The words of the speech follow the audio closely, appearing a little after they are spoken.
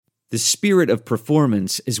The spirit of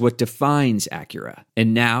performance is what defines Acura.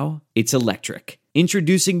 And now, it's electric.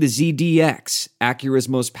 Introducing the ZDX, Acura's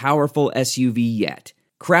most powerful SUV yet.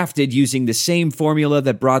 Crafted using the same formula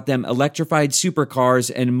that brought them electrified supercars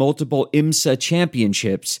and multiple IMSA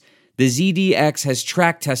championships, the ZDX has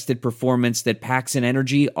track-tested performance that packs an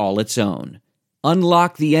energy all its own.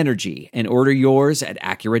 Unlock the energy and order yours at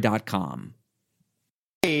Acura.com.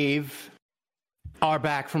 Dave are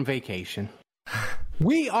back from vacation.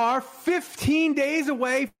 We are 15 days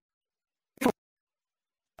away.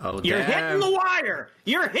 You're hitting the wire.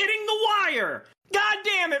 You're hitting the wire. God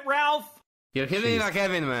damn it, Ralph. You're hitting like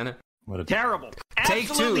Kevin, man. Terrible. Take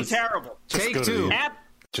Absolutely two. terrible. Take two.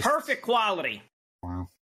 Perfect quality. Wow.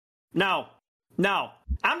 No.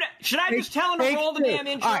 Should I just tell him to roll the damn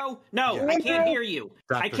intro? Right. No, Yeah. I can't hear you.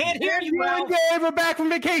 I can't hear you, Ralph. Dave, we're back from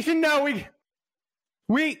vacation. No,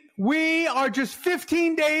 we are just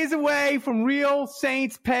 15 days away from real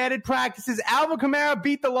Saints padded practices. Alvin Kamara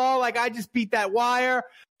beat the law like I just beat that wire.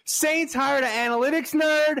 Saints hired an analytics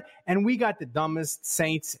nerd, and we got the dumbest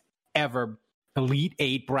Saints ever Elite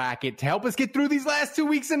 8 bracket to help us get through these last 2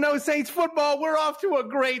 weeks of no Saints football. We're off to a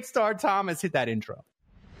great start. Thomas, hit that intro.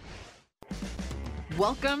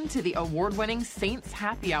 Welcome to the award-winning Saints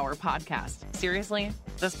Happy Hour podcast. Seriously,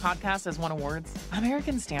 this podcast has won awards.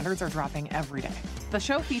 American standards are dropping every day. The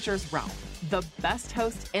show features Ralph, the best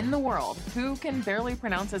host in the world, who can barely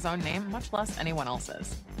pronounce his own name, much less anyone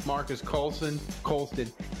else's. Marcus Callaway.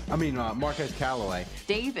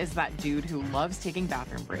 Dave is that dude who loves taking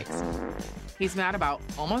bathroom breaks. He's mad about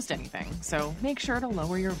almost anything, so make sure to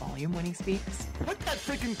lower your volume when he speaks. Put that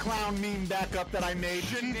freaking clown meme back up that I made.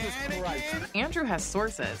 Jesus Christ. Andrew has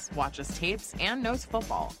sources, watches tapes, and knows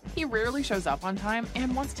football. He rarely shows up on time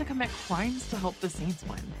and wants to commit crimes to help the Saints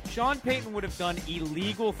win. Sean Payton would have done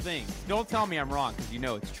illegal things. Don't tell me I'm wrong, because you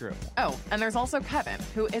know it's true. Oh, and there's also Kevin,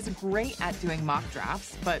 who is great at doing mock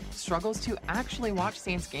drafts, but struggles to actually watch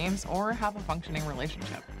Saints games or have a functioning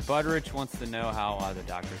relationship. Budrich wants to know how the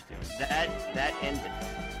doctor's doing. That ended.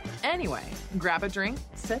 Anyway, grab a drink,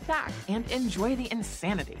 sit back, and enjoy the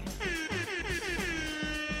insanity.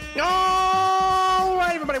 All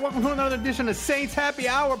right, everybody, welcome to another edition of Saints Happy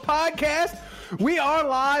Hour podcast. We are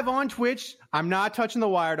live on Twitch. I'm not touching the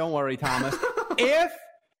wire. Don't worry, Thomas.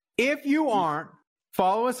 If you aren't,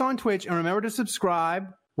 follow us on Twitch and remember to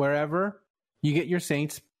subscribe wherever you get your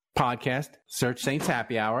Saints podcast. Search Saints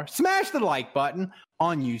Happy Hour. Smash the like button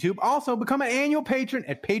on YouTube. Also, become an annual patron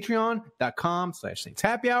at patreon.com/Saints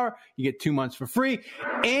Happy Hour. You get 2 months for free.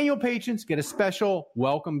 Annual patrons get a special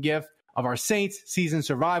welcome gift of our Saints Season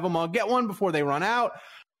Survival Mug. Get one before they run out.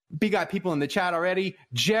 We got people in the chat already.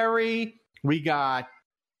 Jerry. We got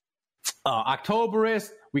Octoberist.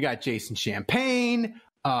 We got Jason Champagne.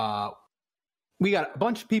 We got a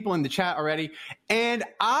bunch of people in the chat already. And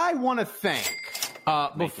I want to thank,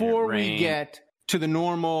 before we get to the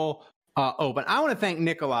normal open, I want to thank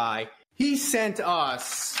Nikolai. He sent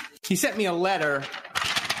me a letter.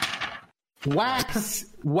 Wax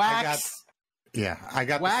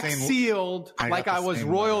sealed like I was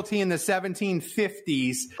royalty in the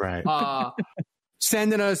 1750s. Right.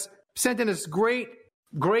 Sending us great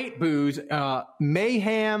booze.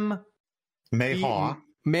 Mayhem Mead.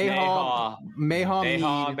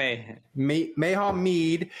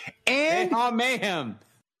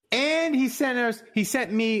 And he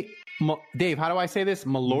sent me, Dave, how do I say this?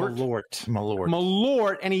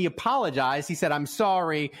 Malort. And he apologized. He said, I'm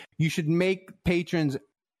sorry. You should make patrons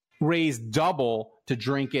raise double to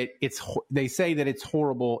drink it. They say that it's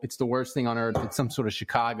horrible. It's the worst thing on earth. It's some sort of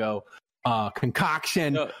Chicago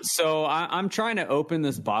concoction. So I'm trying to open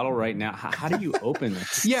this bottle right now. How do you open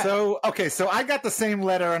this? Yeah. So I got the same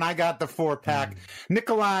letter and I got the 4-pack.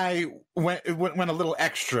 Nikolai went a little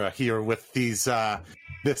extra here with these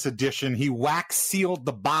this edition. He wax sealed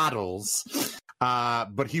the bottles.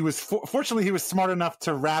 But he was fortunately he was smart enough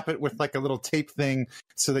to wrap it with like a little tape thing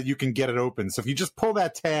so that you can get it open. So if you just pull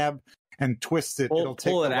that tab and twist it, it'll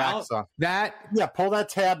take the wax off. Pull that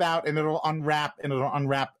tab out and it'll unwrap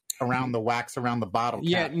around the wax around the bottle cap.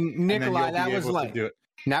 Yeah, Nikolai,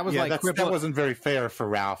 that wasn't very fair for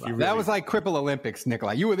Ralph. That was like Cripple Olympics,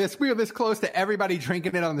 Nikolai. We were this close to everybody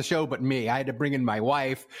drinking it on the show, but me. I had to bring in my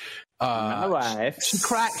wife. My wife. She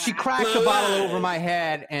cracked the bottle over my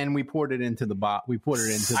head, and we poured it into the bottle.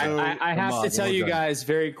 I have to tell you guys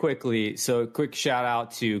very quickly. So, a quick shout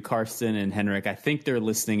out to Karsten and Henrik. I think they're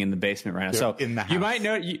listening in the basement right now. So in the house.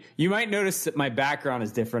 you might notice that my background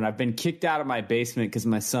is different. I've been kicked out of my basement because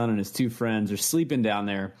my son and his 2 friends are sleeping down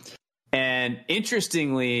there. And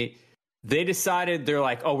interestingly, they decided they're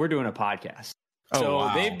like, "Oh, we're doing a podcast."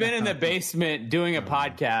 So they've been in the basement doing a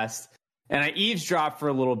podcast. And I eavesdropped for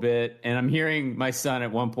a little bit, and I'm hearing my son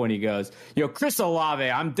at one point, he goes, Chris Olave,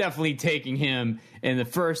 I'm definitely taking him in the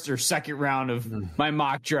first or second round of my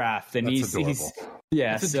mock draft. And That's adorable.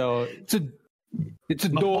 It's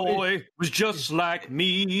My boy was just like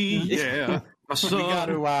me. Yeah. My son We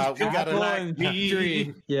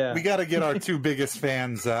got to get our two biggest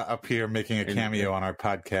fans up here making a cameo on our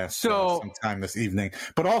podcast sometime this evening.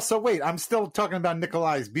 But also, wait, I'm still talking about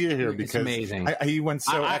Nikolai's beer here because amazing. He went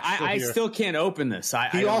so extra I here. still can't open this.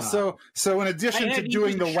 So in addition to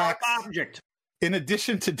doing the wax object. In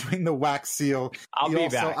addition to doing the wax seal, he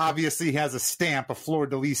also obviously has a stamp, a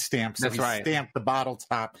fleur-de-lis stamp. So he stamped the bottle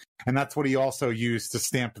top, and that's what he also used to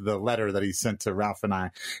stamp the letter that he sent to Ralph and I.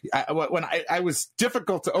 When I was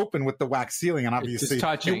difficult to open with the wax sealing, and obviously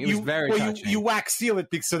it was very touching. You wax seal it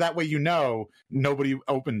so that way nobody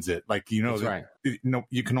opens it. Like you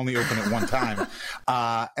can only open it one time.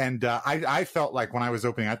 I felt like when I was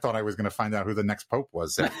opening, I thought I was going to find out who the next pope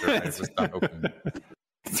was after I was done opening it.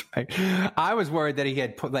 That's right. I was worried that he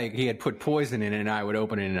had put poison in it and I would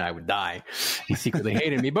open it and I would die. He secretly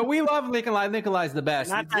hated me. But we love Nikolai. Nikolai's the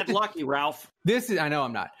best. Not that lucky, Ralph. I know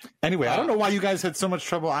I'm not. Anyway, I don't know why you guys had so much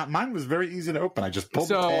trouble. Mine was very easy to open. I just pulled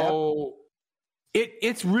the tab.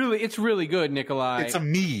 It's really good, Nikolai. It's a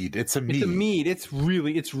mead. It's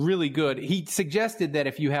really good. He suggested that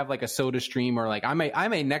if you have like a soda stream or like I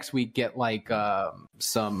may next week get like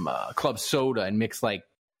some club soda and mix like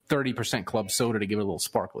 30% club soda to give it a little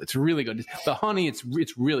sparkle. It's really good. The honey, it's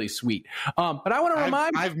really sweet. But I want to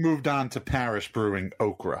remind I've moved on to Parish Brewing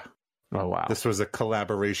Okra. Oh wow. This was a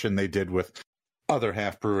collaboration they did with Other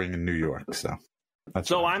Half Brewing in New York. So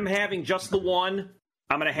I'm having just the one.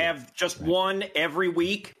 I'm going to have just one every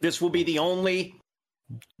week. This will be the only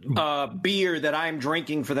beer that I'm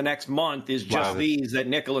drinking for the next month is just these that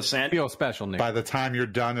Nicholas sent. Feel special, Nick. By the time you're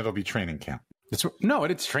done, it'll be training camp. It's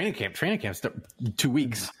training camp. Training camp's 2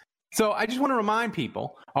 weeks. So I just want to remind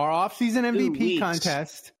people, our off-season MVP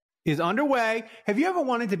contest is underway. Have you ever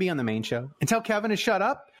wanted to be on the main show and tell Kevin to shut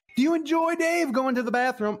up? Do you enjoy Dave going to the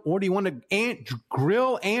bathroom, or do you want to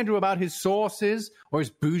grill Andrew about his sauces or his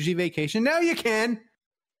bougie vacation? Now you can.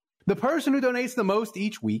 The person who donates the most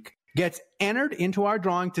each week gets entered into our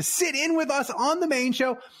drawing to sit in with us on the main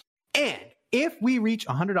show. And if we reach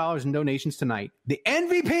 $100 in donations tonight, the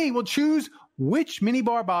MVP will choose which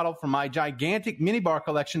minibar bottle from my gigantic minibar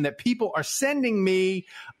collection that people are sending me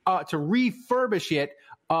to refurbish it.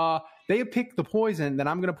 They pick the poison that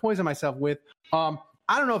I'm going to poison myself with. I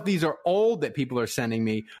don't know if these are old that people are sending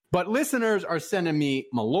me, but listeners are sending me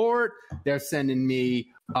Malort. They're sending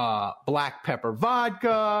me black pepper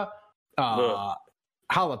vodka,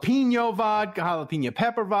 jalapeno vodka, jalapeno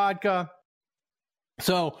pepper vodka.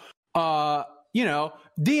 So,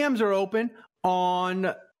 DMs are open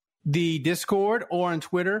on the Discord or on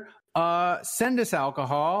Twitter. Send us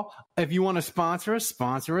alcohol. If you want to sponsor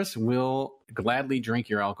us. We'll gladly drink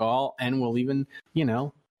your alcohol, and we'll even,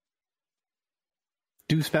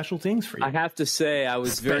 do special things for you. I have to say, I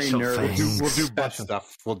was very nervous. We'll do butt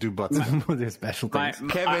stuff. We'll do special things.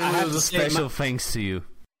 Kevin will do special thanks to you.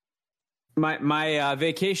 My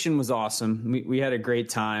vacation was awesome. We had a great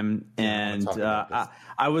time, and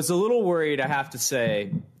I was a little worried, I have to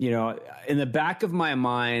say, in the back of my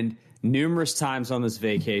mind, numerous times on this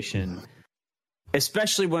vacation,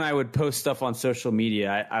 especially when I would post stuff on social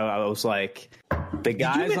media, I was like, the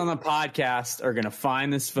guys on the podcast are going to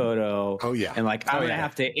find this photo. Oh, yeah. And I'm going to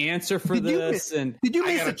have to answer for this. Did you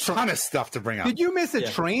miss a ton of stuff to bring up? Did you miss a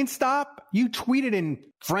train stop? You tweeted in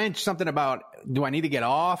French something about, do I need to get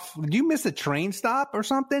off? Did you miss a train stop or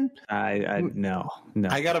something? No.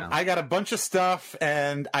 I got a bunch of stuff,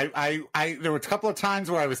 and I there were a couple of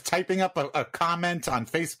times where I was typing up a comment on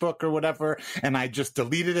Facebook or whatever, and I just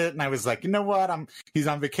deleted it, and I was like, you know what? He's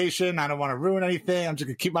on vacation. I don't want to ruin anything. I'm just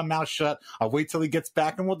gonna keep my mouth shut. I'll wait till he gets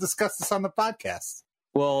back, and we'll discuss this on the podcast.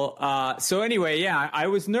 Well, so anyway, yeah, I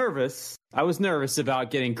was nervous. I was nervous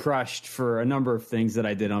about getting crushed for a number of things that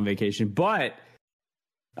I did on vacation, but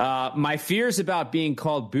my fears about being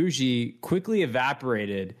called bougie quickly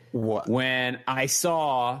evaporated when I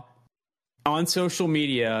saw on social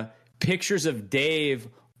media pictures of Dave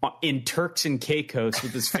in Turks and Caicos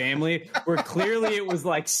with his family, where clearly it was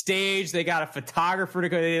like staged. They got a photographer to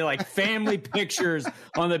go. They did like family pictures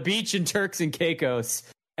on the beach in Turks and Caicos,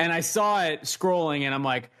 and I saw it scrolling, and I'm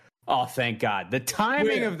like, oh, thank God. The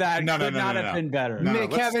timing of that could not have been better.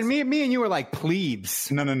 Kevin, me and you were like plebes.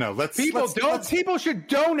 No. People should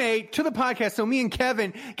donate to the podcast so me and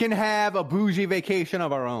Kevin can have a bougie vacation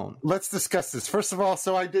of our own. Let's discuss this. First of all,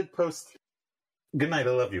 so I did post. Good night.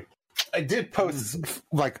 I love you. I did post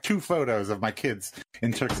like 2 photos of my kids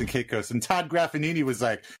in Turks and Caicos, and Todd Graffinini was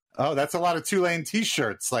like, "Oh, that's a lot of Tulane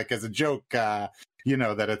T-shirts," like as a joke, that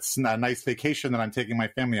it's a nice vacation that I'm taking my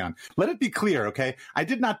family on. Let it be clear, okay? I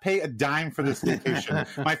did not pay a dime for this vacation.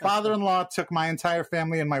 My father-in-law took my entire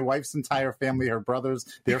family and my wife's entire family, her brothers,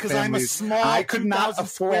 their because families. I'm a small, I could not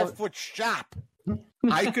square afford. foot shop.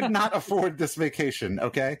 I could not afford this vacation.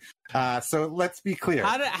 Okay, so let's be clear.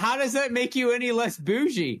 How does that make you any less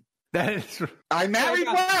bougie? That is. I married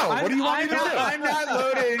well. What do you want me to do? I'm not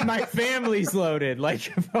loaded. My family's loaded.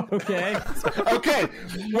 Like, okay. Okay.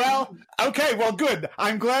 Well, good.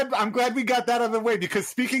 I'm glad we got that out of the way, because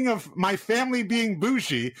speaking of my family being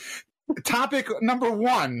bougie, topic number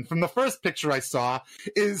 1 from the first picture I saw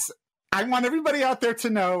is I want everybody out there to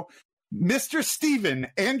know Mr. Steven,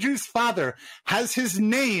 Andrew's father, has his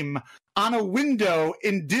name on a window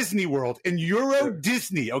in Disney World, in Euro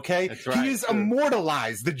Disney, okay? That's right, he is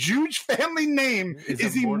immortalized. The Juge family name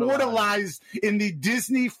is immortalized in the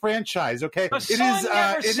Disney franchise, okay? The sun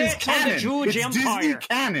never It is sets on the canon. Juge It's Empire. Disney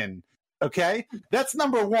canon, okay? That's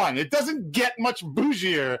number 1. It doesn't get much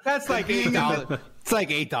bougier. That's like than being $8. It's like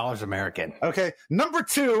 $8 American. Okay, number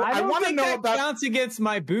 2, I want to know that about. counts against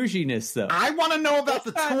my bouginess, though. I want to know about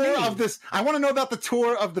the What's that tour mean? of this. I want to know about the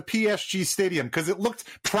tour of the PSG stadium, because it looked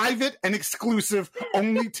private and exclusive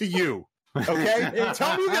only to you. Okay,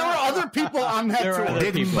 tell me there were other people on that There are tour.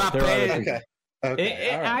 other people. There are other people. Okay. Okay.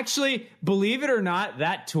 It all right. actually, believe it or not,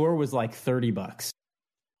 that tour was like $30.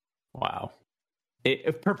 Wow.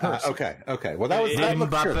 Per person. Okay. Well, that looked good.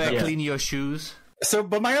 Mbappe, clean your shoes. So,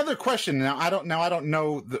 but my other question now, I don't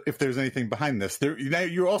know if there's anything behind this.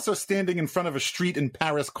 You're also standing in front of a street in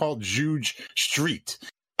Paris called Juge Street.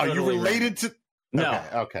 Are you Totally related to? No.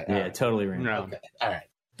 Okay. Yeah, totally random. No. Okay. All right.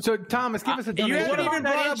 So, Thomas, give us a you donation. haven't even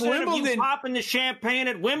brought up Wimbledon. You popping the champagne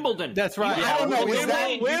at Wimbledon. That's right. I don't know. Is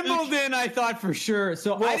that Wimbledon, I thought for sure.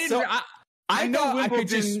 So Well, I didn't. so I know thought I could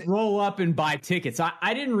just Wimbledon- roll up and buy tickets.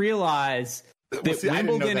 I didn't realize that Well, see, I didn't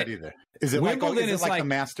know Wimbledon. that either. Is it Wimbledon is is it like like the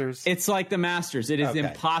Masters? It's like the Masters. It is Okay.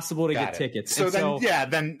 impossible to Got get it. tickets. So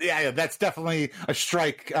And then, that's definitely a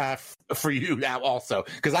strike for you now also,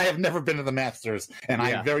 because I have never been to the Masters, and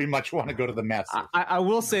I very much want to go to the Masters. I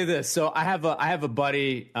will say this. So I have a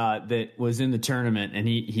buddy that was in the tournament, and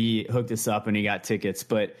he hooked us up and he got tickets.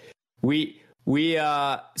 But we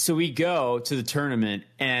go to the tournament,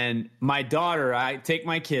 and my daughter, I take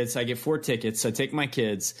my kids. I get 4 tickets. So I take my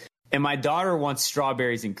kids. And my daughter wants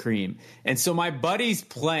strawberries and cream. And so my buddy's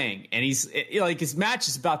playing, and he's like, his match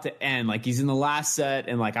is about to end. Like, he's in the last set,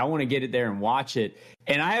 and like, I want to get it there and watch it.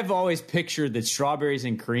 And I have always pictured that strawberries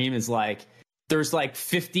and cream is like, there's like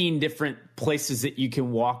 15 different places that you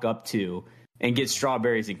can walk up to and get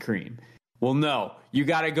strawberries and cream. Well, no, you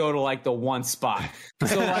got to go to like the one spot.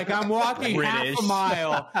 So like, I'm walking half a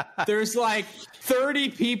mile. There's like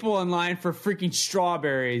 30 people in line for freaking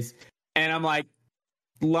strawberries. And I'm like,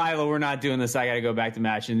 Lila, we're not doing this. I got to go back to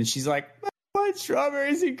match. And then she's like, I want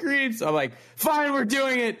strawberries and cream. So I'm like, fine, we're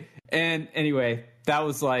doing it. And anyway, that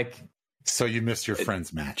was like. So you missed your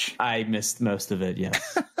friend's match. I missed most of it,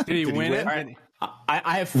 yes. Did he win it?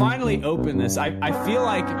 I have finally opened this. I feel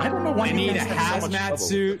like I don't know why I you need a guys have so much hazmat trouble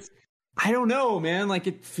suit. with I don't know, man. Like,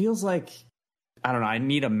 it feels like, I don't know. I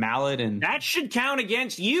need a mallet and. That should count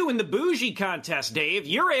against you in the bougie contest, Dave.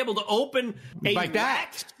 You're able to open a Like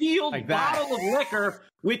that. sealed Like that. bottle of liquor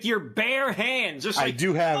with your bare hands. Just I like,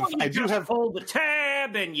 do have- you I do just have- pull the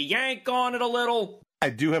tab and you yank on it a little. I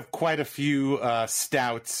do have quite a few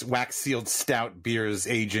stouts, wax-sealed stout beers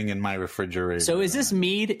aging in my refrigerator. So is this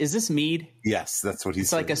mead? Is this mead? Yes, that's what he It's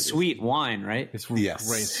says. like a it is. sweet wine, right? It's Yes.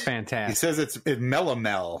 great. It's He fantastic. says it's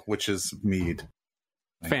melomel, which is mead.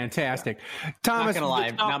 Fantastic. Not Thomas, gonna lie,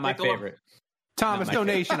 not my Nicola. favorite. Thomas,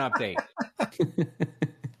 donation update.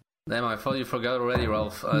 Damn, I thought you forgot already,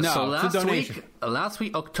 Ralph. No, so it's a donation. last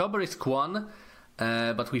week October is gone,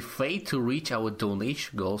 but we failed to reach our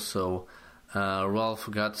donation goal. So Ralph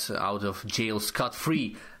got out of jail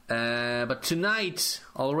scot-free. But tonight,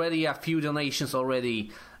 already a few donations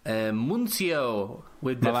already. Muncio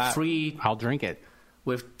with the free I'll drink it.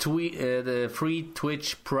 with the free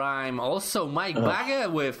Twitch Prime. Also, Mike Bagger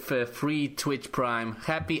with free Twitch Prime.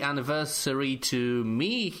 Happy anniversary to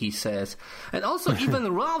me, he says. And also,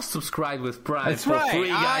 even Ralph subscribed with Prime That's for right. free,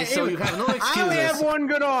 guys. So you have no excuses. I only have one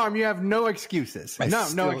good arm. You have no excuses. It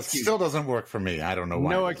No excuses. still doesn't work for me. I don't know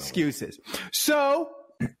why. No it doesn't excuses. So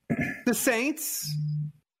the Saints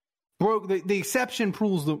broke the exception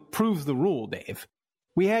proves the rule, Dave.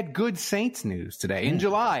 We had good Saints news today. In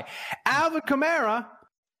July, Alvin Kamara,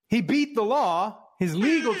 he beat the law. His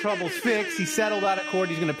legal troubles fixed. He settled out of court.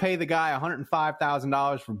 He's going to pay the guy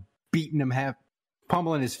 $105,000 for beating him half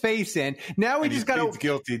pummeling his face in. Now we just got to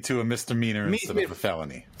guilty to a misdemeanor instead of a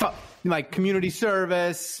felony. Like community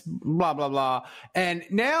service, blah, blah, blah. And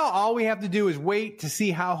now all we have to do is wait to see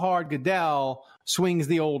how hard Goodell swings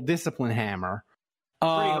the old discipline hammer.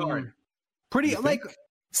 Pretty hard. Like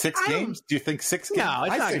 6 games? Do you think 6 games? No,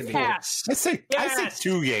 it's not going to be. I say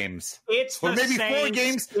 2 games. It's or maybe Saints, 4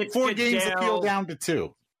 games. 4 games appeal down to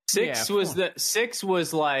 2. 6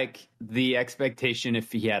 was like the expectation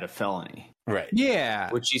if he had a felony, right?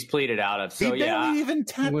 Yeah, which he's pleaded out of. So he barely even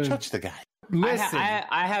touched the guy. Listen,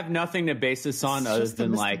 I have nothing to base this on other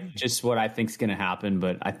than like just what I think's going to happen,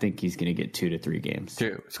 but I think he's going to get 2 to 3 games.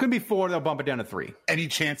 2. It's going to be 4. They'll bump it down to 3. Any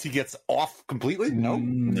chance he gets off completely? No.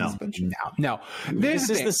 This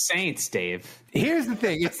is the Saints, Dave. Here's the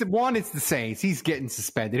thing. It's the Saints. He's getting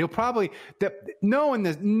suspended. He'll probably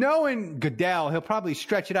knowing Goodell, he'll probably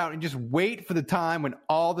stretch it out and just wait for the time when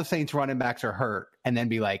all the Saints running backs are hurt, and then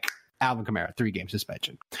be like Alvin Kamara, 3-game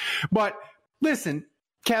suspension. But listen,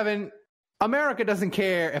 Kevin. America doesn't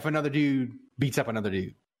care if another dude beats up another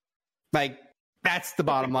dude. Like, that's the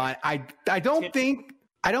bottom line. I don't think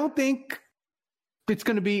it's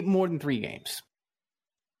going to be more than 3 games.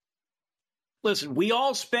 Listen, we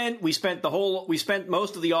spent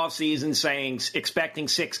most of the offseason expecting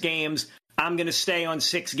 6 games. I'm going to stay on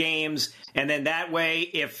 6 games. And then that way,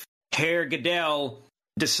 if Herr Goodell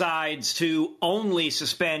decides to only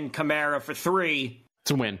suspend Kamara for 3, it's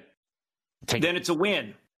a win. Then it's a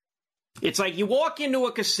win. It's like you walk into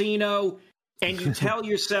a casino and you tell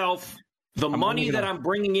yourself, the money that I'm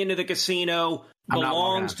bringing into the casino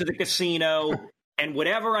belongs to the casino, and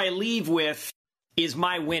whatever I leave with is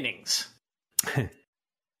my winnings.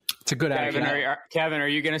 It's a good attitude. Kevin, are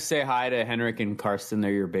you going to say hi to Henrik and Karsten?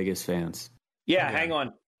 They're your biggest fans. Yeah, hang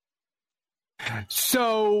on.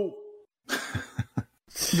 So...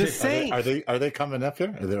 The Saints are they coming up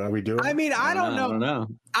here? Are we doing? I mean, I don't know.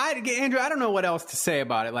 Andrew, I don't know what else to say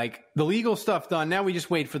about it. Like the legal stuff done. Now we just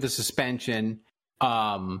wait for the suspension.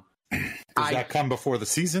 Does that come before the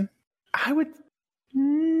season? I would.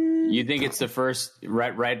 You think it's the first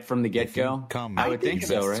right from the get go? I would think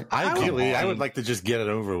so, right? Ideally, I would like to just get it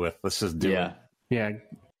over with. Let's just do it. Yeah.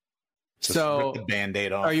 Just rip the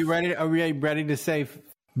Band-Aid off. Are you ready? Are we ready to say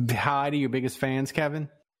hi to your biggest fans, Kevin?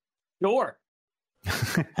 Sure.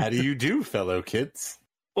 How do you do, fellow kids?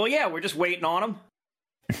 Well, yeah, we're just waiting on them.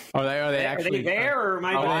 Are they actually there? Or am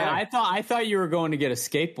I thought you were going to get a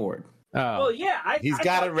skateboard. Oh, well, yeah, he's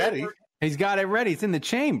got it ready. He's got it ready. It's in the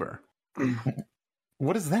chamber.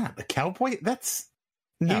 What is that? A cowboy?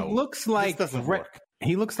 No. He looks like this doesn't work.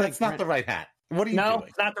 He looks like that's not the right hat. What are you doing? No,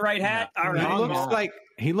 it's not the right hat. No. All right.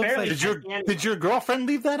 He looks like. Did your girlfriend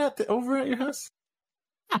leave that over at your house?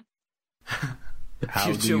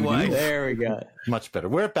 Future wife. There we go. Much better.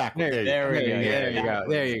 We're back. There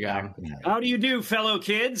you go. How do you do, fellow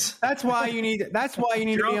kids? That's why you need to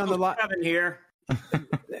be on the live. Kevin here.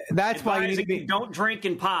 That's why you need to be. Don't drink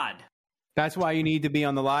and pod. That's why you need to be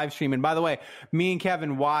on the live stream. And by the way, me and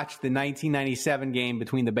Kevin watched the 1997 game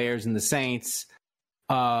between the Bears and the Saints.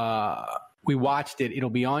 We watched it.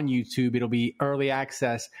 It'll be on YouTube. It'll be early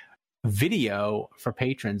access video for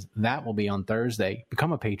patrons. That will be on Thursday.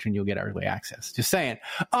 Become a patron, you'll get early access. Just saying.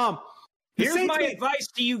 Here's my advice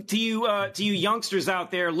to you youngsters out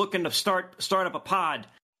there looking to start up a pod.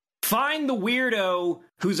 Find the weirdo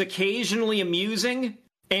who's occasionally amusing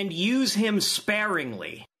and use him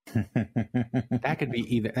sparingly. That could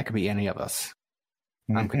be any of us.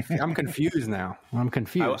 I'm confused now. I'm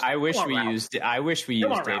confused. I wish we used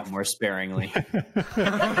Dave more sparingly.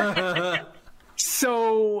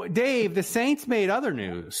 So, Dave, the Saints made other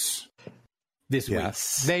news this week.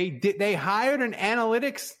 They hired an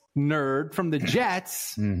analytics nerd from the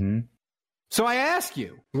Jets. Mm-hmm. So I ask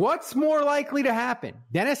you, what's more likely to happen?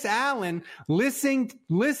 Dennis Allen listening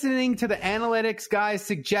to the analytics guy's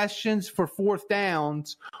suggestions for 4th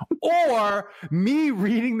downs, or me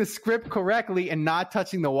reading the script correctly and not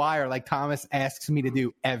touching the wire like Thomas asks me to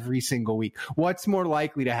do every single week? What's more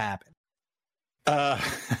likely to happen?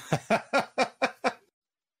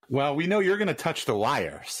 Well, we know you're going to touch the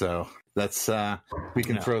wire, so that's we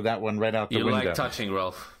can throw that one right out the window. You like touching,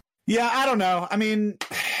 Ralph? Yeah, I don't know. I mean,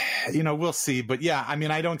 we'll see. But yeah, I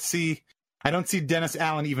mean, I don't see Dennis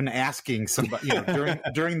Allen even asking somebody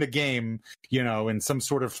during the game, in some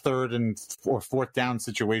sort of 3rd or 4th down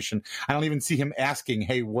situation. I don't even see him asking,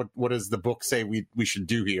 "Hey, what does the book say we should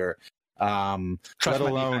do here?" Let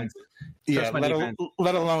alone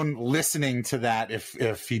listening to that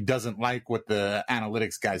if he doesn't like what the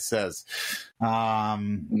analytics guy says.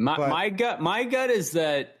 My gut is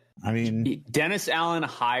that I mean, Dennis Allen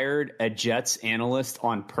hired a Jets analyst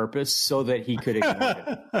on purpose so that he could ignore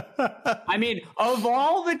it. I mean, of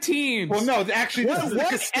all the teams, well, no, actually, this is what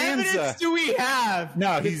Costanza. evidence do we have?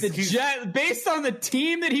 No, based on the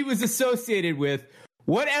team that he was associated with.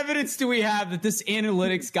 What evidence do we have that this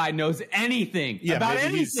analytics guy knows anything about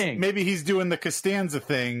anything? Maybe he's doing the Costanza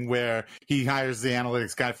thing where he hires the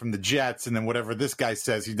analytics guy from the Jets, and then whatever this guy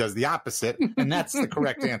says, he does the opposite, and that's the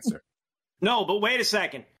correct answer. No, but wait a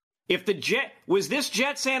second. If was this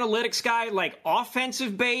Jets analytics guy like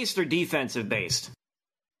offensive based or defensive based?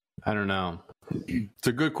 I don't know. It's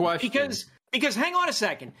a good question. Because hang on a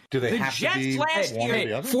second. Do they the have Jets to be last one or the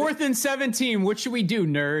year? other? 4th and 17. What should we do,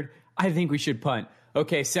 nerd? I think we should punt.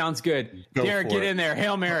 Okay, sounds good. Go Derek, for get it. in there.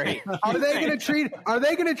 Hail Mary. Are they going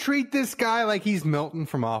to treat this guy like he's Milton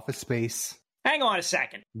from Office Space? Hang on a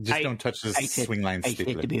second. Just don't touch this swing line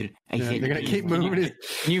stupid. They're going to keep moving it.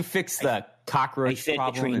 Can you fix the cockroach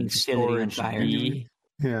problem in storage B?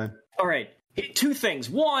 Yeah. All right. 2 things.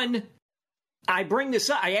 One, I bring this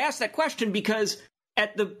up. I asked that question because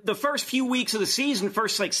at the first few weeks of the season,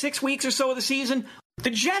 first like 6 weeks or so of the season,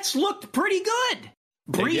 the Jets looked pretty good.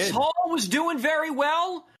 Breece Hall was doing very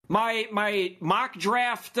well. My mock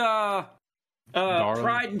draft pride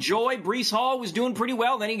and joy, Breece Hall was doing pretty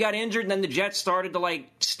well. Then he got injured, and then the Jets started to like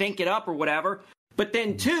stink it up or whatever. But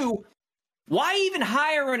then 2, why even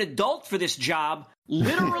hire an adult for this job?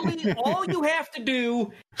 Literally, all you have to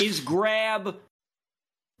do is grab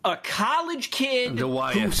a college kid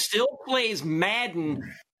who still plays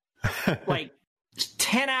Madden like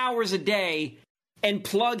 10 hours a day and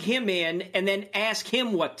plug him in and then ask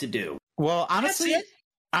him what to do. Well, honestly,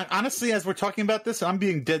 as we're talking about this, I'm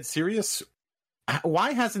being dead serious.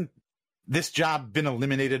 Why hasn't this job been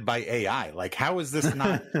eliminated by AI? Like, how is this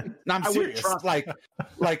not? No, I'm serious. Like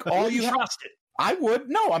all you trust it. I would.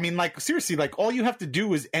 No, I mean, like, seriously, like all you have to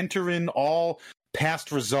do is enter in all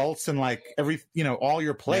past results and like all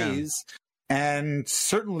your plays, and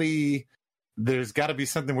certainly there's got to be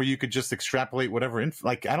something where you could just extrapolate whatever.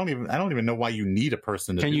 Like, I don't even know why you need a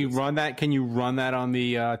person to. Can you run that on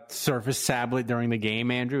the Surface tablet during the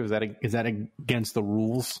game, Andrew? Is that against the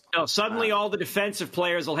rules? No. Suddenly, all the defensive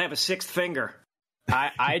players will have a 6th finger.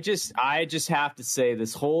 I just have to say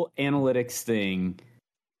this whole analytics thing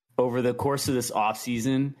over the course of this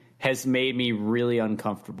offseason has made me really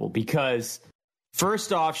uncomfortable because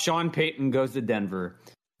first off, Sean Payton goes to Denver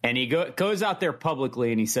and he goes out there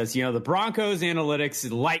publicly and he says, the Broncos analytics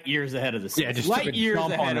is light years ahead of the Saints. Just light years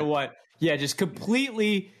ahead of what? Yeah, just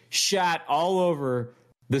completely shat all over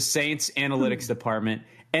the Saints analytics department.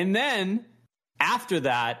 And then after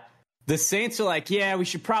that, the Saints are like, yeah, we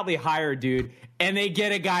should probably hire a dude. And they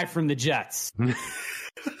get a guy from the Jets.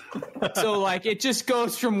 So, like, it just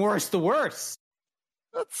goes from worse to worse.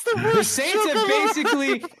 That's the worst.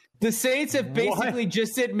 The Saints have basically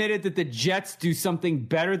just admitted that the Jets do something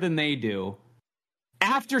better than they do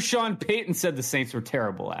after Sean Payton said the Saints were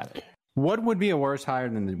terrible at it. What would be a worse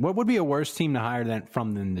team to hire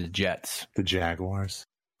than the Jets? The Jaguars.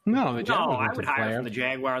 No, the Jaguars. No, I would hire from the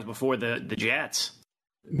Jaguars before the Jets.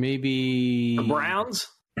 Maybe the Browns.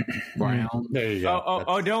 Brown. There you go.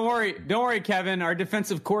 Oh, don't worry, Kevin. Our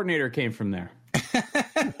defensive coordinator came from there.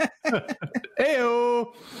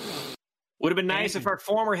 Heyo. Would have been nice if our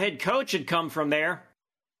former head coach had come from there.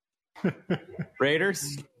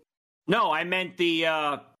 Raiders? No, I meant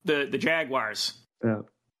the Jaguars. Yeah.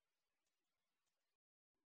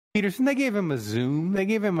 Peterson, they gave him a Zoom. They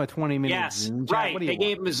gave him a 20-minute Zoom chat. Right. They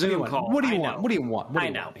gave him a Zoom call. What do you want? What do you want? I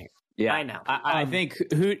know. Yeah, I know. I think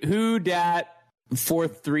who dat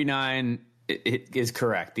 439 is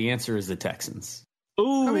correct. The answer is the Texans.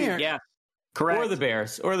 Ooh, come here. Yeah, correct. Or the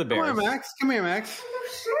Bears. Come here, Max.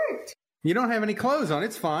 You don't have any clothes on.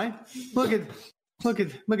 It's fine. Look at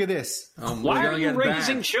this. Why are you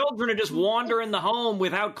raising children to just wander in the home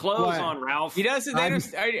without clothes on, Ralph? He doesn't.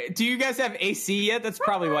 Do you guys have AC yet? That's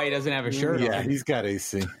probably why he doesn't have a shirt on. Yeah, he's got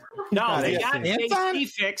AC. No, they got AC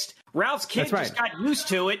fixed. Ralph's kid just got used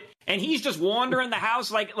to it, and he's just wandering the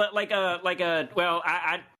house like a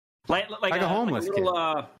homeless kid.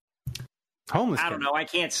 Homeless. I don't know. I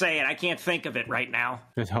can't say it. I can't think of it right now.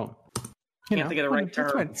 Just home. Can't think of the right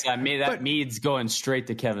term. That mead's going straight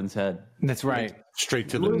to Kevin's head. That's right. Straight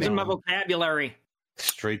to the losing dome. my vocabulary.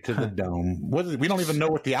 Straight to the dome. We don't even know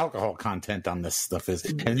what the alcohol content on this stuff is,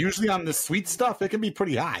 and usually on the sweet stuff, it can be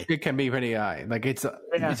pretty high. It can be pretty high. Like it's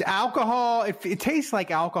alcohol. It tastes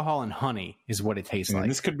like alcohol and honey is what it tastes like.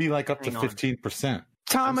 This could be like up to 15%.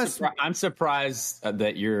 Thomas, I'm surprised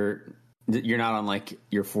that you're not on like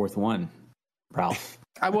your fourth one, Ralph.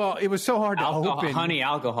 Well, it was so hard to open. Honey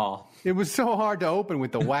alcohol. It was so hard to open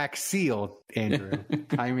with the wax seal, Andrew.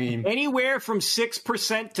 I mean, anywhere from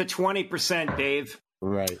 6% to 20%, Dave.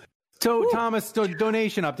 Right. So, Thomas,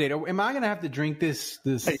 donation update. Am I going to have to drink this?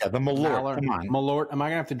 The Malort. Come on. Malort. Am I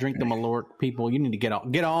going to have to drink the Malort? People, you need to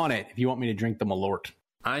get on it if you want me to drink the Malort.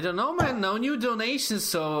 I don't know, man. No new donations,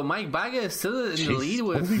 so Mike Bagger is still in the lead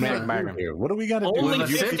with Mike Bagger here. What do we got to do? Only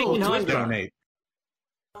With 1,500. Donate.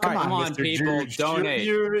 Come on, Mr. people, Juge. donate.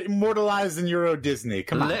 You're immortalized in Euro Disney.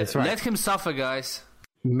 Come on. Let him suffer, guys.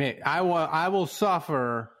 I will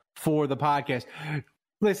suffer for the podcast.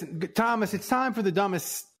 Listen, Thomas, it's time for the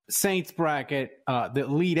dumbest Saints bracket, the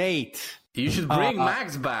Elite Eight. You should bring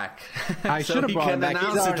Max back. I so should have he brought can him back.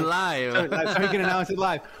 announce it live. So he can announce it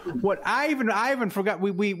live. What I even forgot.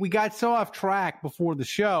 We got so off track before the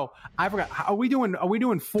show. I forgot. Are we doing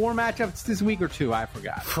 4 matchups this week or 2? I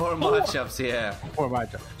forgot. 4 matchups, yeah. 4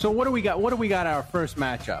 matchups. So what do we got? What do we got? Our first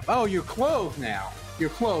matchup. Oh, you're clothed now.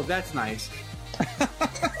 You're clothed. That's nice.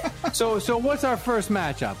 So what's our first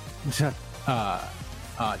matchup?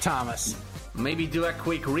 Thomas. Maybe do a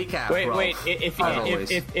quick recap. Wait.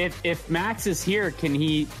 If Max is here, can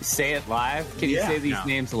he say it live? Can he say these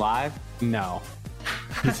names live? No.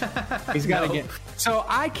 He's got to get. So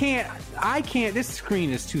I can't. This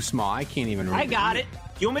screen is too small. I can't even read. I got it.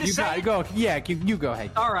 You want me to say it? Go. Yeah, you go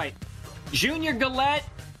ahead. All right. Junior Gillette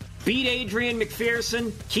beat Adrian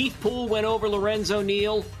McPherson. Keith Poole went over Lorenzo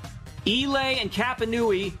Neal. Elay and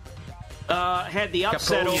Capanui had the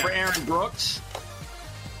upset over Aaron Brooks.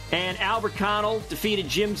 And Albert Connell defeated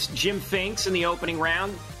Jim Finks in the opening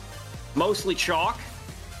round. Mostly chalk.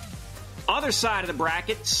 Other side of the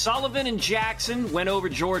bracket, Sullivan and Jackson went over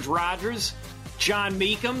George Rogers. John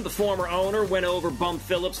Meekum, the former owner, went over Bum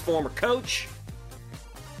Phillips, former coach.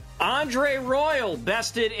 Andre Royal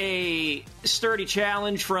bested a sturdy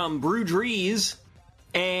challenge from Brew Drees.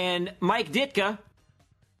 And Mike Ditka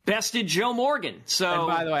bested Joe Morgan. So, and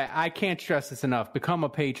by the way, I can't stress this enough. Become a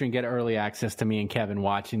patron, get early access to me and Kevin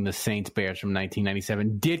watching the Saints Bears from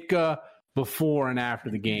 1997. Ditka before and after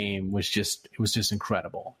the game was just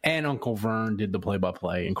incredible. And Uncle Vern did the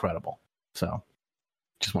play-by-play, incredible. So,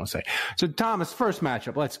 just want to say. So, Thomas, first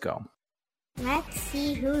matchup. Let's go. Let's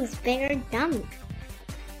see who's bigger dummy.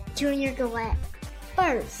 Junior Gillette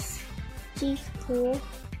first. Keith Poole.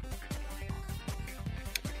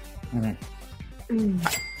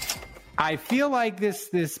 I feel like this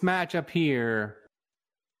matchup here,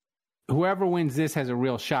 whoever wins this has a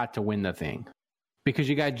real shot to win the thing. Because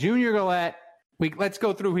you got Junior Gillette. Let's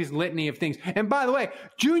go through his litany of things. And by the way,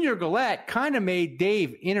 Junior Gillette kind of made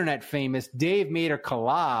Dave internet famous. Dave made a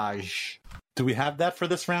collage. Do we have that for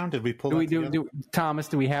this round? Did we pull it? Thomas,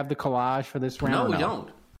 do we have the collage for this round? No, we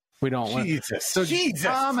don't. We don't. Jesus. So Jesus,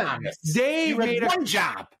 Thomas. Dave made one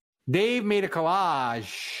job. Dave made a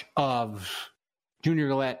collage of Junior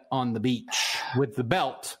Gillette on the beach with the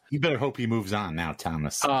belt. You better hope he moves on now,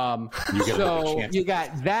 Thomas. You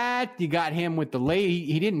got that. You got him with the lady.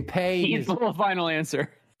 He didn't pay. He's the final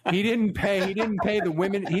answer. He didn't pay the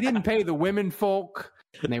women. He didn't pay the women folk,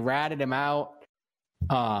 and they ratted him out.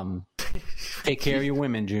 Take care of your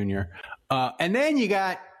women, Junior. And then you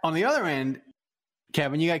got on the other end,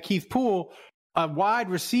 Kevin. You got Keith Poole, a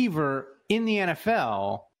wide receiver in the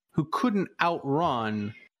NFL who couldn't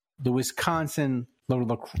outrun the Wisconsin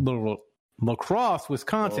lacrosse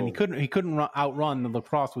Wisconsin. Whoa. He couldn't outrun the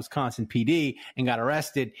lacrosse Wisconsin PD and got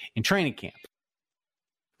arrested in training camp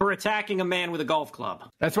for attacking a man with a golf club.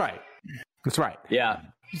 That's right. Yeah.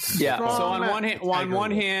 So on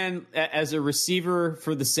one hand, as a receiver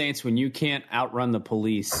for the Saints, when you can't outrun the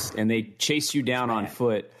police and they chase you down on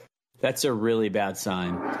foot, that's a really bad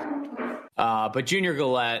sign. But Junior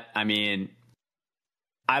Gillette, I mean,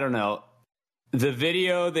 I don't know. The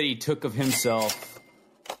video that he took of himself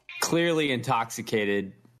clearly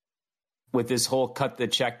intoxicated with this whole cut the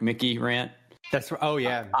check Mickey rant. That's right. Oh,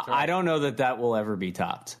 yeah. That's right. I don't know that will ever be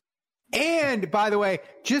topped. And by the way,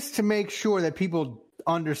 just to make sure that people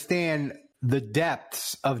understand the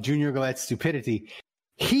depths of Junior Gillette's stupidity,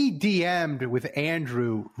 he DM'd with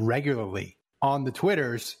Andrew regularly on the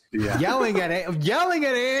Twitters, yelling at Andrew.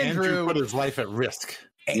 Andrew put his life at risk.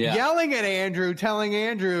 Yeah. Yelling at Andrew, telling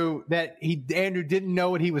Andrew that Andrew didn't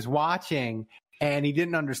know what he was watching and he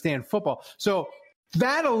didn't understand football. So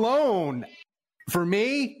that alone, for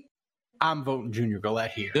me, I'm voting Junior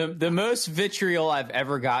Gillette here. The most vitriol I've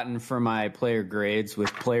ever gotten for my player grades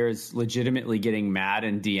with players legitimately getting mad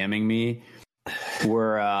and DMing me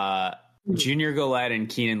were Junior Gillette and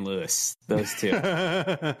Keenan Lewis. Those two.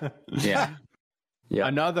 Yeah.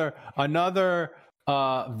 Another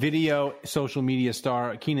video social media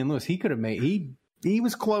star, Keenan Lewis. He could have made he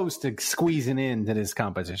was close to squeezing into this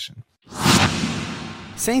competition.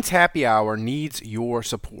 Saints Happy Hour needs your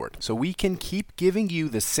support so we can keep giving you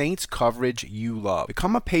the Saints coverage you love.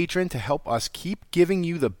 Become a patron to help us keep giving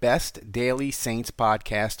you the best daily Saints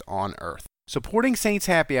podcast on earth. Supporting Saints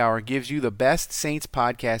Happy Hour gives you the best Saints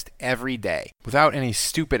podcast every day without any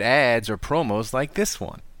stupid ads or promos like this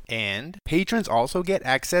one. And patrons also get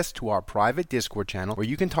access to our private Discord channel where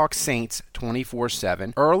you can talk Saints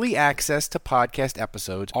 24/7, early access to podcast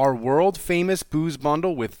episodes, our world-famous booze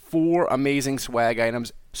bundle with 4 amazing swag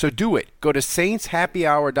items. So do it. Go to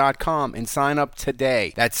saintshappyhour.com and sign up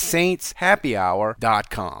today. That's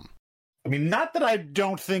saintshappyhour.com. I mean, not that I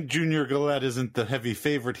don't think Junior Galette isn't the heavy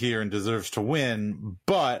favorite here and deserves to win,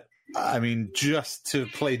 but, I mean, just to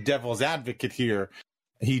play devil's advocate here,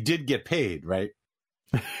 he did get paid, right?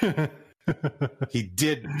 He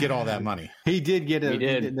did get all that money. He did get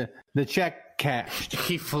the check cashed.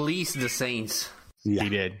 He fleeced the Saints. Yeah. He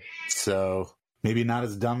did. So maybe not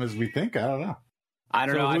as dumb as we think. I don't know. I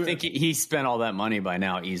don't know. I think he spent all that money by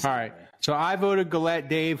now easily. All right. So I voted Galette.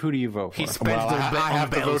 Dave, who do you vote for? He spent Well, the I have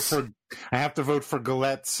to vote bells. for. I have to vote for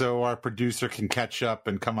Galette so our producer can catch up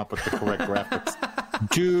and come up with the correct graphics.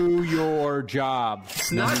 Do your job.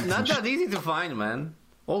 It's not that easy to find, man.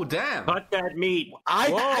 Oh, damn. Cut that meat. I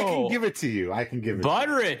Whoa. can give it to you. I can give it.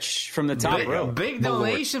 Budrich from the top row. Big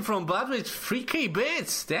donation from Budrich. 3K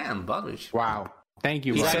bits. Damn, Budrich. Wow. Thank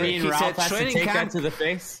you. Does that Ryan. mean he Ralph said has to training take camp- that to the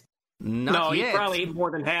face? Not He's yet. probably more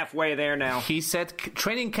than halfway there now. He said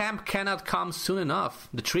training camp cannot come soon enough.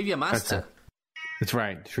 The trivia master. That's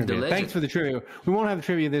right. Trivia. legend. Thanks for the trivia. We won't have the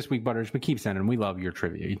trivia this week, Butters, but keep sending them. We love your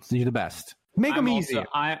trivia. You're the best. Make them easy.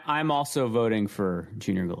 I'm also voting for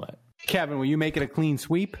Junior Galette. Kevin, will you make it a clean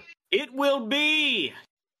sweep? It will be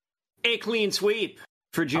a clean sweep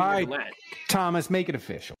for Junior All right. Galette. Thomas, make it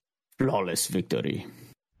official. Flawless victory.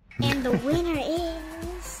 And the winner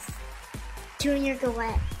is Junior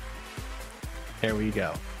Galette. There we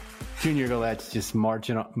go. Junior Galette's just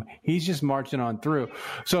marching on. He's just marching on through.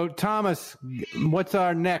 So, Thomas, what's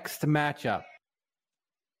our next matchup?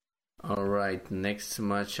 All right, next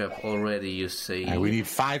matchup already, you say. All right, we need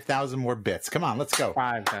 5,000 more bits. Come on, let's go.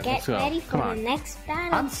 5,000. Get Let's go. ready for Come the on. next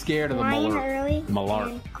battle. I'm scared of the Ryan Malort. Early Malort.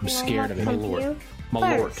 and I'm scared of it. Malort.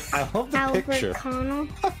 Malort. First, I love the Albert picture. Connell.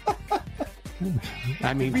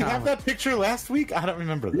 I mean, We Thomas. have that picture last week. I don't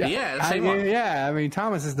remember that. Yeah, same one. I mean,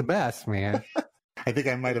 Thomas is the best, man. I think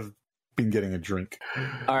I might have been getting a drink.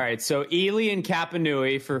 All right, so Ely and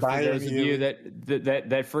Kapanui, for Bye, those of you Ely.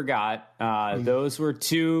 that forgot, those were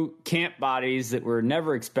 2 camp bodies that were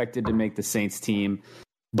never expected to make the Saints team,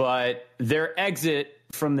 but their exit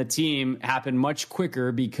from the team happened much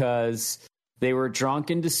quicker because they were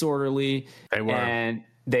drunk and disorderly. They were. And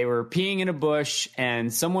they were peeing in a bush,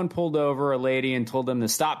 and someone pulled over a lady and told them to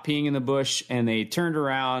stop peeing in the bush, and they turned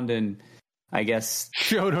around and, I guess,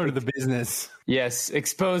 Showed her to the business. yes,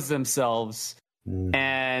 exposed themselves,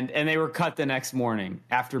 and they were cut the next morning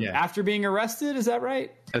after being arrested. Is that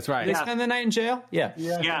right? That's right. They spent the night in jail. Yeah.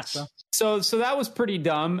 Yes. So that was pretty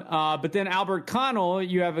dumb. But then Albert Connell,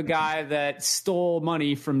 you have a guy that stole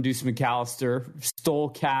money from Deuce McAllister, stole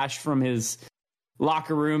cash from his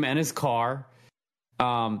locker room and his car.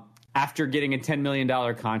 After getting a $10 million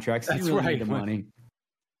contract, so That's he really right. needed the money.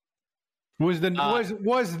 Was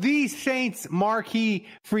the Saints marquee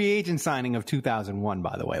free agent signing of 2001?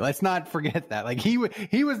 By the way, let's not forget that. Like he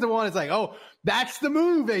was the one. It's like, oh, that's the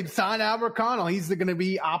move. They signed Albert Connell. He's going to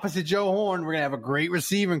be opposite Joe Horn. We're going to have a great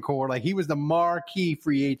receiving core. Like he was the marquee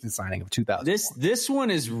free agent signing of 2000. This one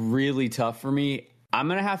is really tough for me. I'm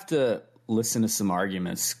gonna have to listen to some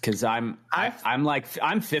arguments because I'm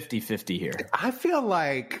 50-50 here. I feel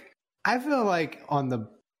like on the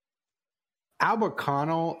Albert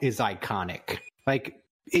Connell is iconic. Like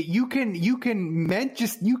you can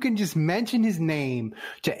just mention his name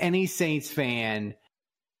to any Saints fan,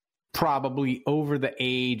 probably over the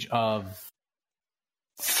age of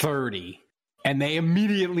 30, and they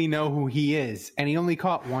immediately know who he is. And he only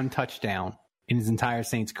caught 1 touchdown in his entire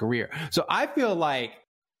Saints career. So I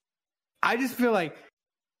just feel like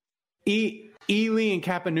Ely and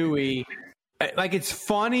Kapanui, like it's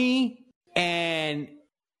funny and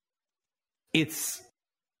it's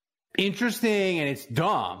interesting and it's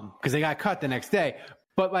dumb because they got cut the next day.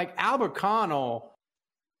 But like Albert Connell,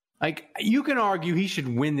 like you can argue he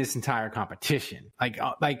should win this entire competition.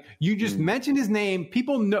 Like you just mentioned his name.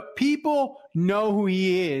 People know who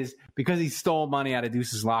he is because he stole money out of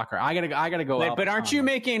Deuce's locker. I gotta go. Wait, but aren't you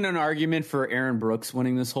Connell. making an argument for Aaron Brooks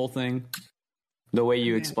winning this whole thing? The way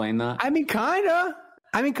you explain that? I mean, kinda.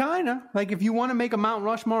 I mean, kind of. Like, if you want to make a Mount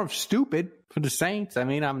Rushmore of stupid for the Saints, I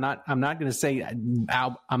mean, I'm not going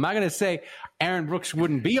to say Aaron Brooks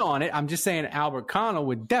wouldn't be on it. I'm just saying Albert Connell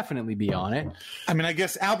would definitely be on it. I mean, I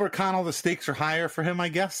guess Albert Connell, the stakes are higher for him, I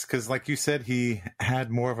guess, because like you said, he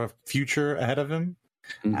had more of a future ahead of him.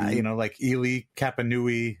 Mm-hmm. Like Ely,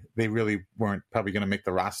 Kapanui, they really weren't probably going to make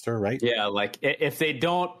the roster, right? Yeah, like if they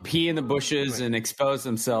don't pee in the bushes and expose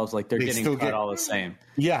themselves, like they're getting cut all the same.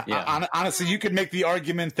 Yeah. Honestly, you could make the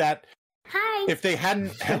argument that if they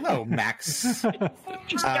hadn't, hello, Max.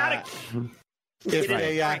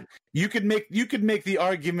 You could make the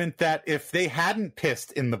argument that if they hadn't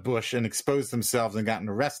pissed in the bush and exposed themselves and gotten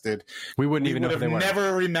arrested, we wouldn't even know have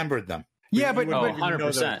never remembered them. Yeah, but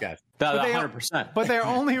 100%. 100%. But they're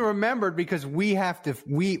only remembered because we have to.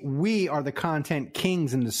 We are the content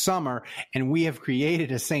kings in the summer, and we have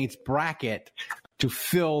created a Saints bracket to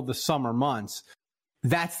fill the summer months.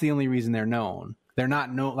 That's the only reason they're known. They're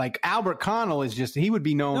not known. Like Albert Connell is just, he would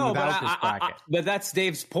be known without this bracket. But that's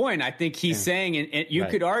Dave's point. I think he's saying, and you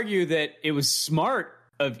could argue that it was smart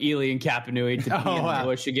of Ely and Kapanui to be in the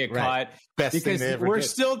bush and get caught. Best because thing they ever we're did.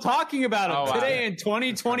 still talking about them today in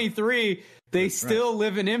 2023. They still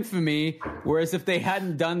live in infamy. Whereas if they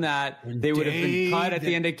hadn't done that, they would have been cut at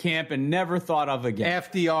the end of camp and never thought of again.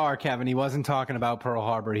 FDR, Kevin, he wasn't talking about Pearl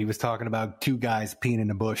Harbor. He was talking about two guys peeing in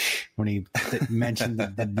the bush when he mentioned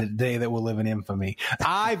the day that will live in infamy.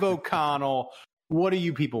 I vote Connell. What do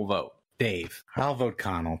you people vote? Dave? I'll vote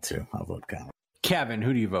Connell, too. Kevin,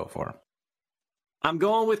 who do you vote for? I'm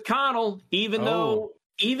going with Connell,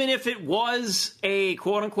 even if it was a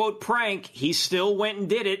quote-unquote prank, he still went and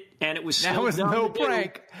did it, and it was still That was dumb no to do.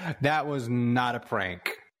 prank. That was not a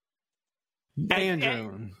prank.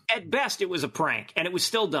 Andrew. At best, it was a prank, and it was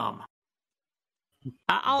still dumb.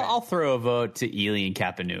 I'll throw a vote to Ely and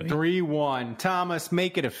Kapanui. 3-1. Thomas,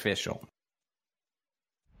 make it official.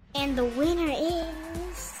 And the winner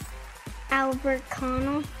is Albert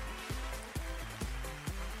Connell.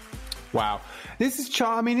 Wow. This is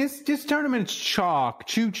chalk. I mean, this tournament's chalk.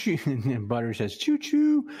 Choo-choo. Butter says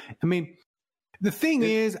choo-choo. I mean, the thing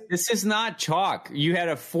is, this is not chalk. You had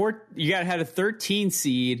a 13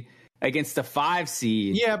 seed against a 5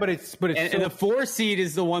 seed. Yeah, but it's and the 4 seed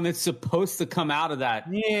is the one that's supposed to come out of that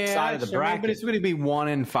side of the bracket. But it's going to be 1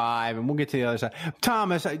 and 5, and we'll get to the other side.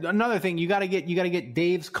 Thomas, another thing, you got to get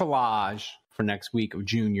Dave's collage for next week of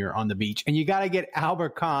Junior on the beach, and you got to get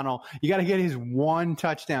Albert Connell. You got to get his 1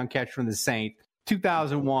 touchdown catch from the Saints,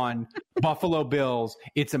 2001 Buffalo Bills.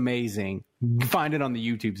 It's amazing. Find it on the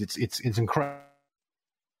YouTubes. It's incredible.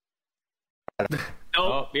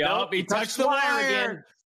 He touched the wire again.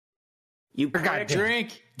 You prick.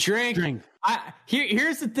 Drink.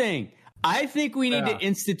 Here's the thing. I think we need to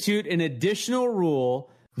institute an additional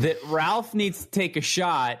rule that Ralph needs to take a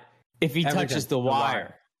shot if he touches the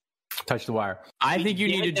wire. Touch the wire. I think you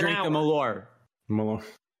need to drink the Malort.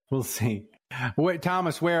 We'll see. Wait,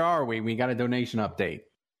 Thomas, where are we? We got a donation update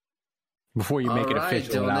before you make it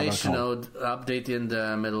official. Donation update in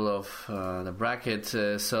the middle of the bracket.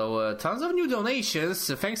 So tons of new donations.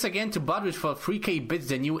 Thanks again to Budrich for 3K bits,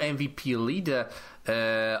 the new MVP leader.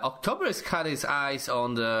 October has cut his eyes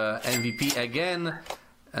on the MVP again.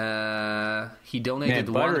 He donated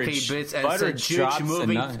 1K bits and said Juge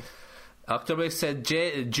moving. October said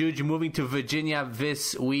Juge moving to Virginia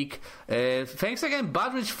this week. Thanks again,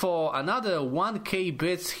 Budrich, for another 1K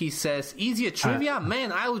bits. He says, easier trivia?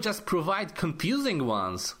 Man, I will just provide confusing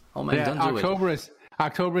ones. Oh, man, don't do it.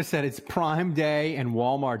 October said it's Prime Day and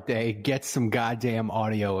Walmart Day. Get some goddamn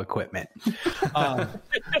audio equipment.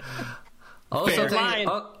 Also,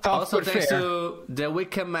 thanks to the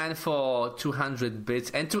Wicker Man for 200 bits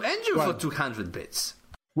and to Andrew for 200 bits.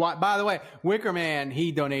 By the way, Wicker Man,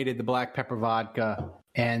 he donated the black pepper vodka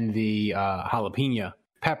and the jalapeno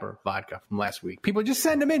pepper vodka from last week. People just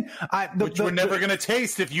send them in. Which we're never going to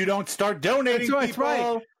taste if you don't start donating. That's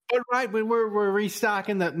right. Right, when we're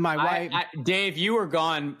restocking my wife. Dave, you were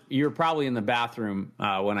gone. You were probably in the bathroom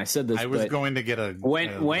when I said this. I was going to get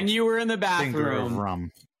when you were in the bathroom.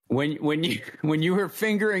 Rum. When you were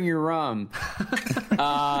fingering your rum,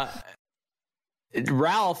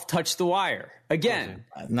 Ralph touched the wire again.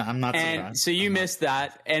 No, I'm not. And so you missed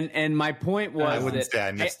that. And my point was, I wouldn't say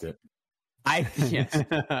I missed it. I think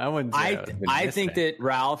that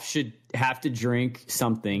Ralph should have to drink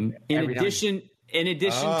something in addition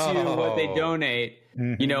to what they donate.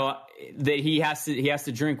 Mm-hmm. You know, that he has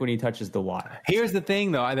to drink when he touches the wire. Here's the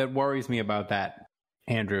thing, though, that worries me about that,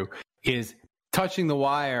 Andrew, is touching the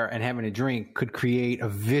wire and having a drink could create a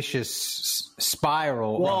vicious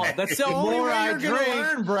spiral. Well, that's the only way you're going to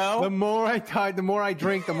learn, bro. The more I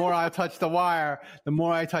drink, the more I touch the wire. The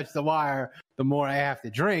more I touch the wire, the more I have to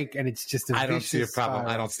drink, and it's just I don't see a problem.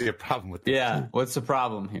 I don't see a problem with this. Yeah, what's the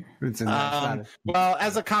problem here? Well,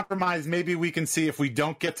 as a compromise, maybe we can see if we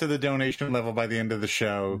don't get to the donation level by the end of the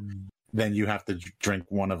show, then you have to drink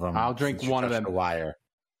one of them. I'll drink one of them. The wire.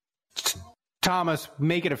 Thomas,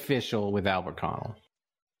 make it official with Albert Connell.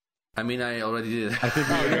 I mean, I already did. I think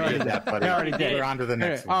we already did that, buddy. We're on to the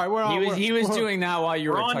next one. All right, He was doing that while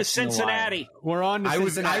you were on to Cincinnati. We're on to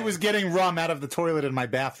Cincinnati. I was getting rum out of the toilet in my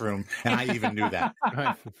bathroom, and I even knew that.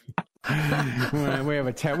 we have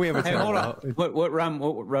a Hey, hold on. What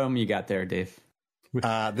rum you got there, Dave?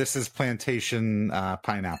 This is plantation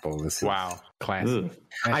pineapple. This is, wow, classic.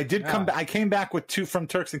 I did come back. I came back with 2 from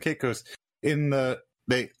Turks and Caicos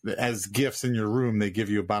as gifts in your room. They give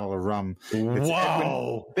you a bottle of rum.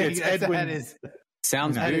 Whoa, Edwin.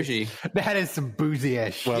 Sounds bougie. That is some boozy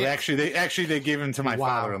ass shit. Well, they gave them to my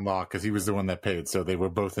father-in-law because he was the one that paid. So they were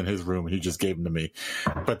both in his room, and he just gave them to me.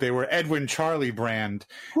 But they were Edwin Charlie brand,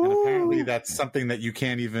 and apparently that's something that you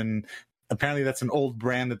can't even. Apparently, that's an old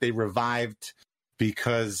brand that they revived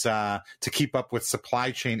because to keep up with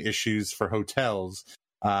supply chain issues for hotels.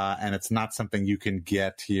 And it's not something you can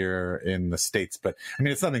get here in the States. But I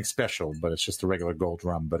mean, it's nothing special, but it's just a regular gold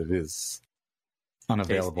rum, but it is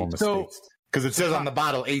unavailable in the States. Because it says on the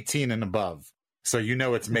bottle 18 and above. So you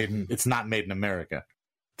know it's not made in America.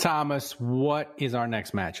 Thomas, what is our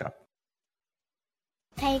next matchup?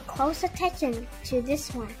 Pay close attention to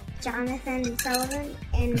this one. Jonathan Sullivan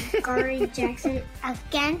and Gary Jackson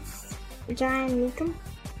against John Meekum.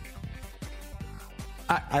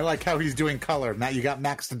 I like how he's doing color. Matt, you got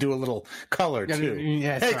Max to do a little color, too.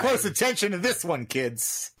 Yeah, hey, close attention to this one,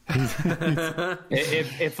 kids.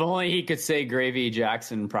 if only he could say Gravy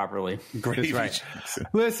Jackson properly. Gravy Jackson.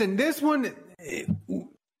 Listen, this one,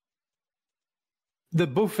 the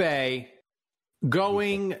buffet,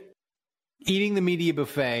 eating the media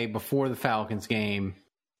buffet before the Falcons game,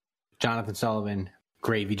 Jonathan Sullivan,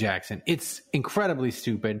 Gravy Jackson. It's incredibly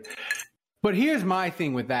stupid. But here's my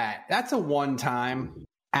thing with that. That's a one-time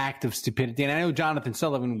act of stupidity. And I know Jonathan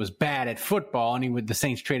Sullivan was bad at football, and the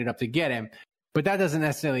Saints traded up to get him. But that doesn't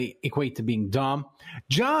necessarily equate to being dumb.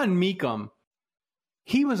 John Meekum,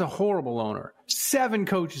 he was a horrible owner. 7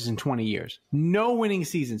 coaches in 20 years. No winning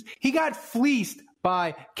seasons. He got fleeced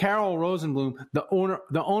by Carol Rosenblum, the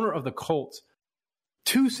owner of the Colts,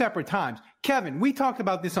 2 separate times. Kevin, we talked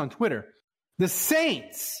about this on Twitter. The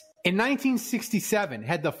Saints in 1967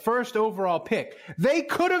 had the first overall pick. They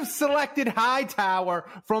could have selected Hightower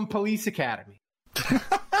from Police Academy.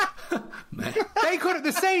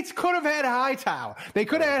 The Saints could have had Hightower. They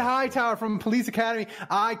could have had Hightower from Police Academy.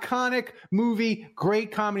 Iconic movie,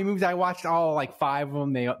 great comedy movies. I watched all 5 of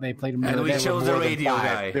them. They played them. And we chose the radio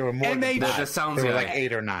guy. They were more than 5. They were like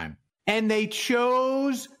 8 or 9. And they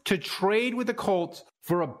chose to trade with the Colts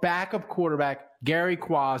for a backup quarterback, Gary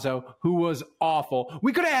Quazzo, who was awful.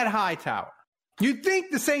 We could have had Hightower. You'd think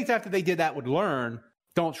the Saints, after they did that, would learn,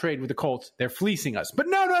 don't trade with the Colts. They're fleecing us. But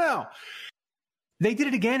no. They did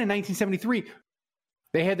it again in 1973.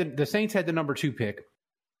 The Saints had the number 2 pick.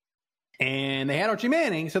 And they had Archie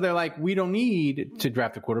Manning, so they're like, we don't need to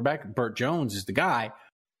draft a quarterback. Burt Jones is the guy.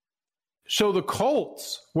 So the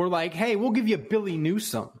Colts were like, hey, we'll give you Billy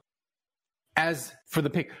Newsome as for the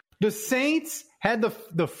pick. The Saints had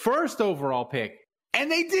the first overall pick,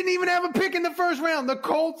 and they didn't even have a pick in the first round. The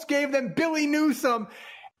Colts gave them Billy Newsome,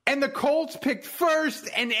 and the Colts picked 1st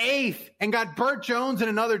and 8th and got Burt Jones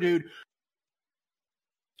and another dude.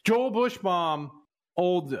 Joel Bushbaum,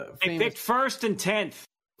 They picked 1st and 10th.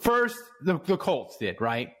 First, the Colts did,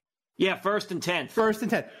 right? Yeah, 1st and 10th. 1st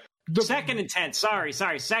and 10th. 2nd and 10th. Sorry.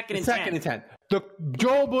 2nd and 10th. 2nd and 10th.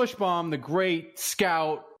 Joel Bushbaum, the great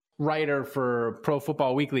scout writer for Pro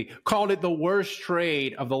Football Weekly, called it the worst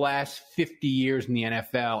trade of the last 50 years in the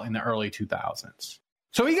NFL in the early 2000s.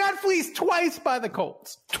 So he got fleeced twice by the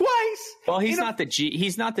Colts. Twice. Well, he's not the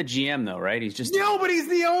GM though, right? He's just but he's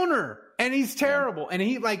the owner, and he's terrible. Yeah. And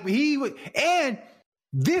and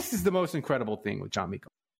this is the most incredible thing with John Meekum.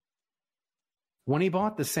 When he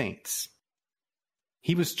bought the Saints,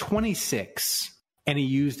 he was 26, and he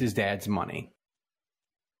used his dad's money.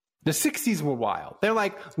 The 60s were wild. They're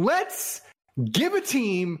like, let's give a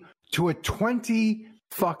team to a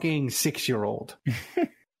 26-year-old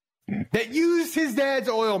that used his dad's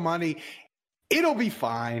oil money. It'll be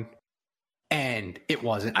fine. And it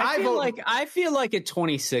wasn't. I feel like at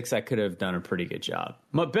 26, I could have done a pretty good job.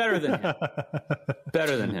 But better than him.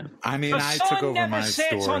 Better than him. I mean, I took over my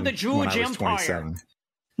store when I was 27.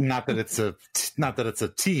 Not that it's a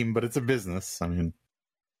team, but it's a business. I mean.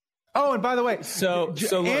 Oh, and by the way, so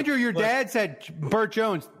Andrew, your dad said Burt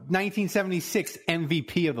Jones, 1976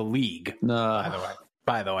 MVP of the league. No,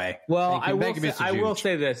 by the way. Well, Thank you, Mr. I will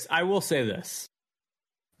Juge. say this.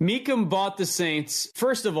 Meekum bought the Saints.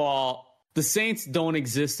 First of all, the Saints don't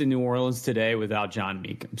exist in New Orleans today without John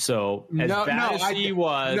Meekum. So and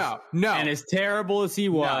as terrible as he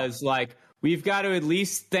was, like, we've got to at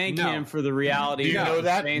least thank him for the reality. Do you know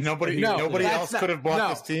that? Saints Nobody else could have bought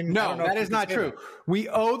this team? No, that is not true. We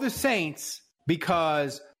owe the Saints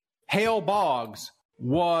because Hale Boggs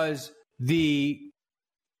was the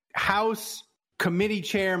House committee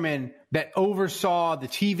chairman that oversaw the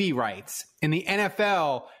TV rights, and the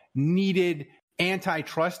NFL needed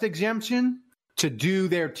antitrust exemption to do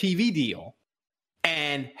their TV deal.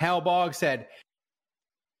 And Hal Boggs said,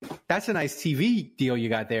 that's a nice TV deal you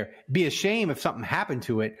got there. It'd be a shame if something happened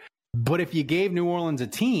to it, but if you gave New Orleans a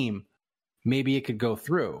team, maybe it could go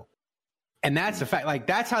through. And that's the fact. Like,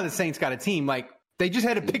 that's how the Saints got a team. Like, they just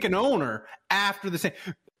had to pick an owner after the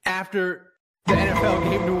NFL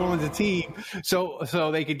gave New Orleans a team,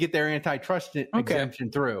 so they could get their antitrust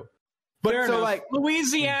exemption through. But Fair so enough. like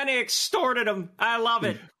Louisiana extorted them. I love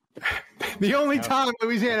it. the only time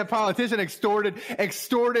Louisiana politician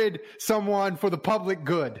extorted someone for the public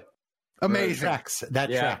good. Amazing.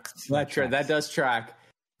 That does track.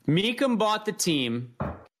 Meekum bought the team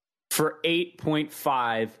for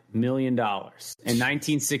 $8.5 million in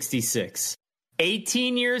 1966.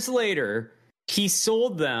 18 years later, he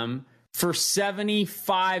sold them for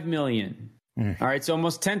 $75 million. All right, so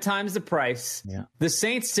almost 10 times the price. Yeah. The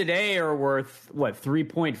Saints today are worth,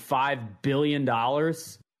 $3.5 billion?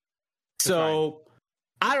 So,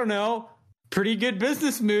 I don't know. Pretty good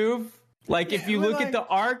business move. Like, if you look at the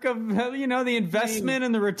arc of, the investment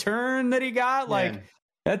and the return that he got,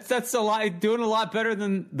 that's a lot, doing a lot better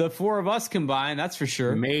than the four of us combined, that's for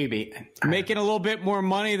sure. Maybe. Making a little bit more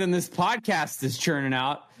money than this podcast is churning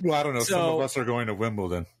out. Well, I don't know. Some of us are going to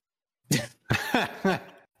Wimbledon.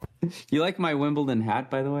 You like my Wimbledon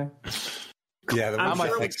hat, by the way? Yeah. I'm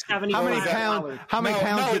sure like $75. How many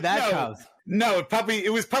pounds did that cost? No,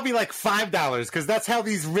 it was probably like $5 because that's how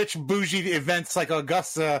these rich bougie events like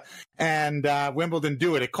Augusta and Wimbledon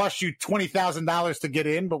do it. It costs you $20,000 to get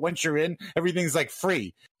in, but once you're in, everything's like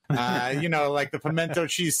free. Like the pimento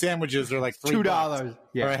cheese sandwiches are like $3.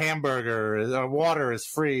 Yeah. Or a hamburger, or water is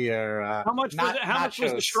free. Or how much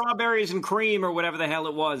was the strawberries and cream or whatever the hell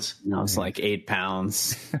it was? No, it's like 8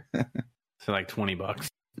 pounds. So like $20.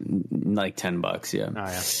 Like $10,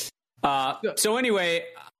 yeah. Oh yeah. So anyway,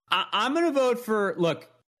 I'm going to vote for. Look,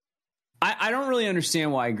 I don't really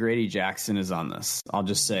understand why Grady Jackson is on this. I'll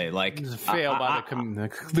just say, like, It was a fail by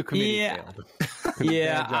the committee. Failed.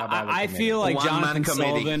 Yeah, I feel like Jonathan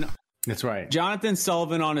Sullivan. That's right. Jonathan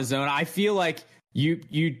Sullivan on his own. I feel like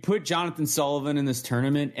you put Jonathan Sullivan in this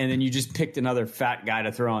tournament, and then you just picked another fat guy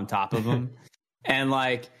to throw on top of him, and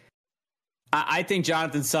like. I think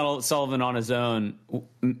Jonathan Sullivan on his own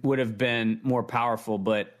would have been more powerful,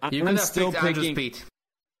 but I'm still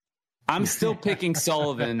picking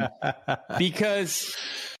Sullivan because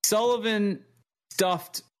Sullivan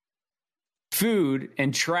stuffed food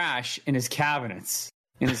and trash in his cabinets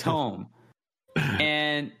in his home.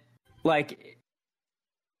 And like,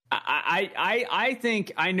 I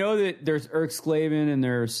think I know that there's Erk Sklavin and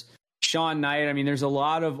there's Sean Knight. I mean, there's a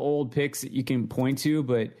lot of old picks that you can point to,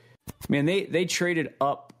 but man, they traded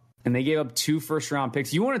up and they gave up 2 first-round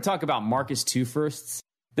picks. You want to talk about Marcus 2 firsts?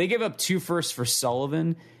 They gave up 2 firsts for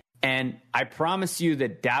Sullivan, and I promise you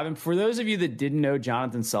that for those of you that didn't know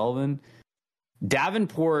Jonathan Sullivan,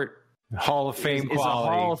 Davenport Hall of Fame is a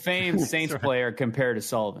Hall of Fame Saints player compared to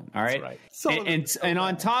Sullivan. All right, and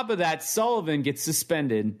on top of that, Sullivan gets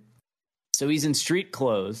suspended, so he's in street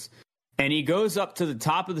clothes, and he goes up to the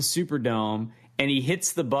top of the Superdome. And he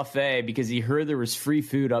hits the buffet because he heard there was free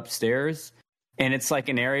food upstairs. And it's like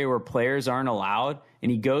an area where players aren't allowed.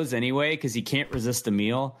 And he goes anyway because he can't resist a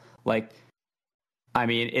meal. Like, I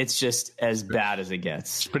mean, it's just as bad as it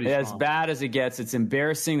gets. As bad as it gets. It's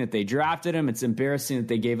embarrassing that they drafted him. It's embarrassing that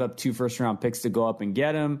they gave up 2 first-round picks to go up and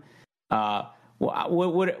get him.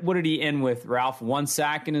 What did he end with, Ralph? 1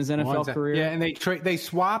 sack in his NFL career? Yeah, and they traded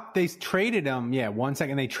him. Yeah, 1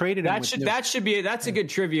 second. They traded him. That's a good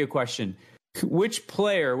trivia question. Which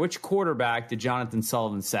quarterback did Jonathan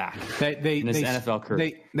Sullivan sack in his NFL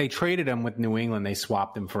career? They traded him with New England. They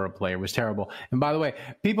swapped him for a player. It was terrible. And by the way,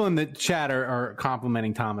 people in the chat are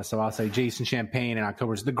complimenting Thomas. So I'll say Jason Champagne in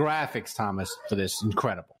October. The graphics, Thomas, for this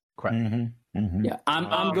incredible. Mm-hmm. Mm-hmm. Yeah,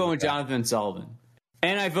 I'm going Jonathan Sullivan,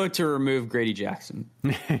 and I vote to remove Grady Jackson.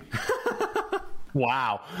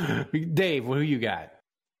 Wow, Dave, who you got?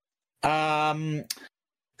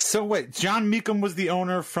 So wait, John Meekum was the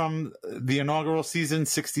owner from the inaugural season,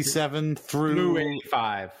 67 through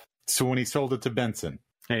 85. So when he sold it to Benson.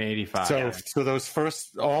 In 85. So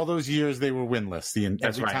all those years they were winless.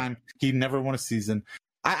 Every time he never won a season.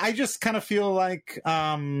 I just kind of feel like,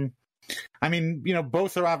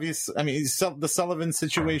 both are obvious. I mean, the Sullivan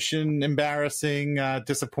situation, embarrassing,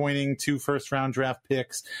 disappointing, 2 first-round draft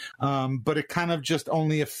picks. But it kind of just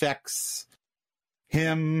only affects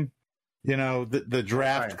him, the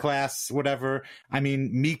draft class, whatever. I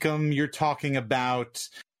mean, Meekum, you're talking about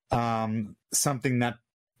something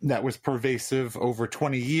that was pervasive over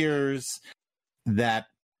 20 years.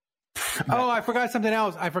 I forgot something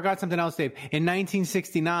else. Dave. In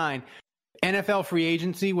 1969, NFL free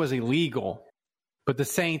agency was illegal, but the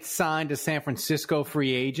Saints signed a San Francisco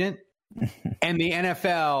free agent, and the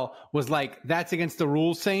NFL was like, that's against the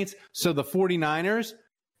rules, Saints. So the 49ers,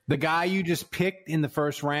 the guy you just picked in the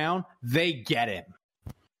first round, they get him.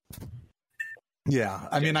 Yeah.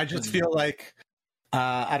 I mean, I just feel like,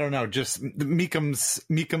 I don't know, just Meekum's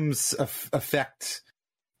effect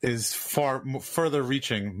is much further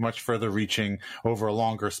reaching over a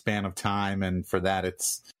longer span of time. And for that,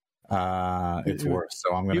 it's worse.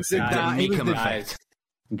 So I'm going to say Meekum effect.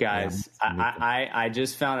 Guys, yeah, I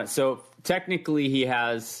just found it. So technically he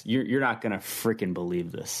has, you're not going to freaking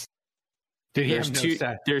believe this. Dude,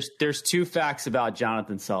 there's 2 facts about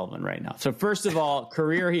Jonathan Sullivan right now. So first of all,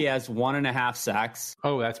 career, he has 1.5 sacks.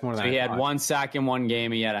 Oh, that's more than he had 1 sack in one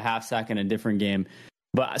game. He had a half sack in a different game.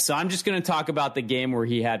 But so I'm just going to talk about the game where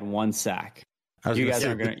he had 1 sack. You guys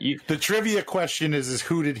are going to. The trivia question is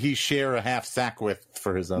who did he share a half sack with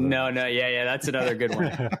for his other? No, yeah, that's another good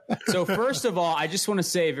one. So first of all, I just want to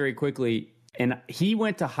say very quickly, and he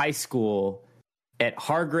went to high school at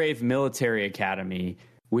Hargrave Military Academy,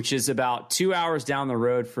 which is about 2 hours down the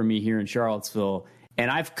road from me here in Charlottesville, and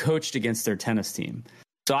I've coached against their tennis team.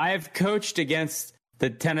 So I have coached against the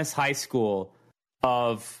tennis high school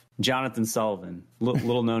of Jonathan Sullivan.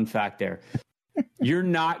 Little known fact there. You're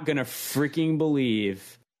not going to freaking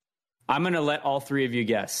believe. I'm going to let all 3 of you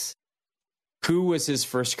guess. Who was his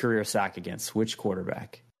first career sack against? Which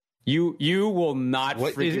quarterback? You will not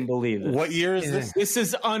believe this. What year is this? This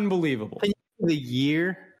is unbelievable. The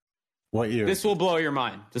year? What year? This will blow your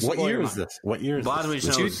mind. What year is this?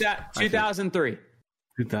 2003.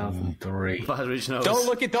 2003. Don't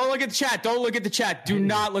look at the chat. Don't look at the chat. Do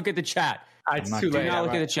not look at the chat. It's too late. Do not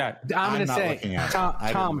look at the chat. I'm going to say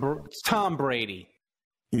Tom Brady.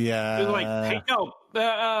 Yeah.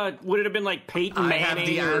 Would it have been like Peyton Manning? I have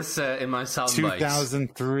the answer in my soundbite.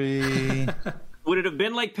 2003. Would it have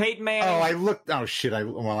been like Peyton Manning? I looked at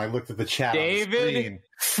the chat. David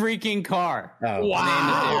freaking Carr. Oh.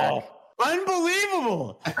 Wow.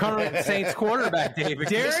 Unbelievable. Current Saints quarterback, David.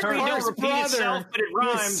 Derek Carr's brother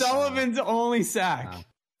was Sullivan's only sack.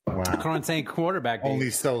 Wow. Current Saints quarterback, David.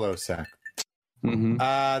 Only solo sack. Mm-hmm.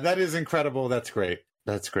 That is incredible. That's great.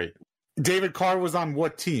 David Carr was on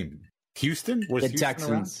what team? Houston? The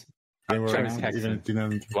Texans. They were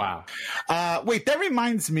Texans. Wow. Wait, that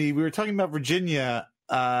reminds me. We were talking about Virginia,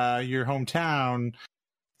 your hometown.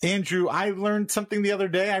 Andrew, I learned something the other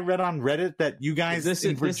day. I read on Reddit that you guys this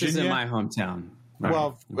isn't my hometown.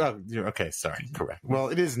 Well, you're okay. Sorry, correct. Well,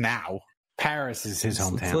 it is now. Paris is his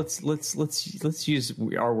hometown. Let's use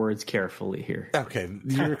our words carefully here. Okay,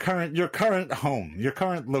 your current home, your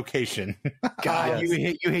current location. God,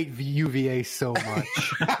 you hate UVA so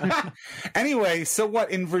much. Anyway, so what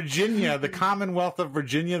in Virginia, the Commonwealth of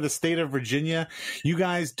Virginia, the state of Virginia, you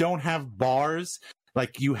guys don't have bars.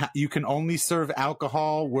 Like you can only serve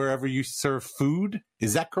alcohol wherever you serve food.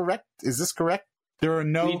 Is that correct? Is this correct?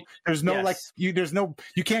 You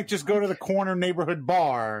can't just go to the corner neighborhood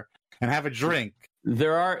bar and have a drink.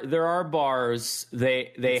 There are bars.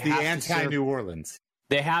 They it's have the anti-New Orleans.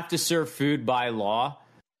 They have to serve food by law.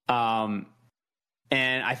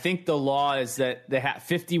 And I think the law is that they have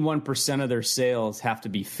 51% of their sales have to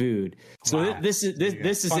be food. So wow. this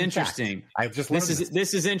is interesting. I just learned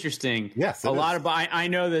this is interesting. Yes, I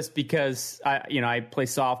know this because I play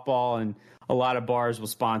softball and a lot of bars will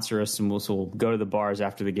sponsor us and we'll go to the bars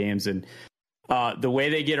after the games. And the way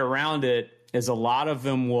they get around it is a lot of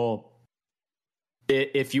them will,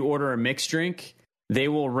 if you order a mixed drink, they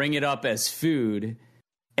will ring it up as food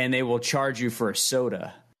and they will charge you for a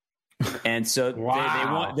soda. And so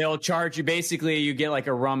they'll charge you, basically you get like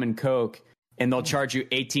a rum and Coke and they'll charge you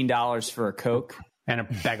 $18 for a Coke. And a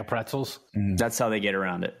bag of pretzels. That's how they get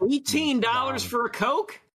around it. $18 for a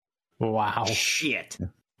Coke? Wow. Shit.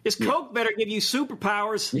 This Coke better give you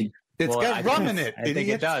superpowers. It's got rum in it. I think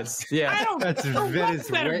it does. Yeah. That's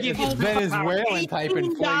Venezuelan type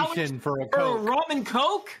inflation for a Coke. For a rum and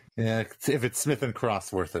Coke? Yeah, if it's Smith &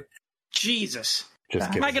 Cross, worth it. Jesus.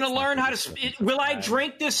 Am I going to learn how to speak? Will I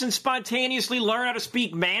drink this and spontaneously learn how to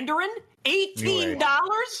speak Mandarin? $18?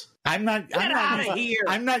 I'm not here.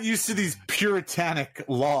 I'm not used to these puritanic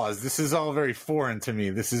laws. This is all very foreign to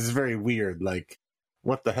me. This is very weird. Like,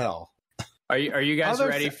 what the hell? Are you guys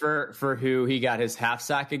ready for who he got his half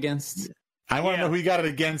sack against? I want to know who he got it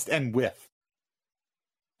against and with.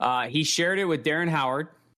 He shared it with Darren Howard.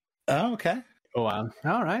 Oh, okay. Oh, wow.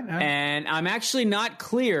 All right. And I'm actually not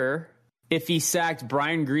clear if he sacked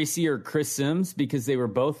Brian Greasy or Chris Sims because they were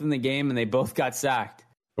both in the game and they both got sacked.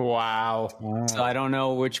 Wow. So I don't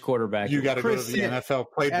know which quarterback. You got to go to the NFL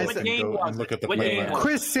playbook and look at the playbook.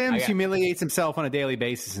 Chris Sims humiliates himself on a daily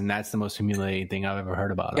basis, and that's the most humiliating thing I've ever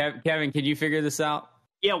heard about him. Kevin, can you figure this out?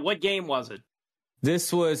 Yeah, what game was it?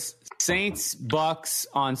 This was Saints-Bucks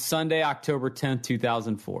on Sunday, October 10th,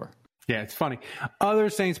 2004. Yeah, it's funny. Other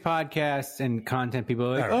Saints podcasts and content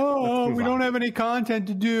people are like, right, we don't have any content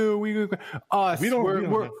to do.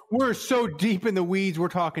 We're so deep in the weeds. We're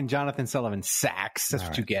talking Jonathan Sullivan sacks. That's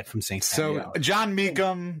what you get from Saints. So John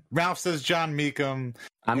Meekum, Ralph says John Meekum.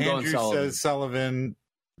 I'm Andrew going Sullivan. says Sullivan.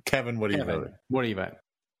 Kevin, what do you vote? What do you vote?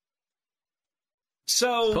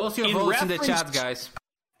 So Post your votes in the chat, guys.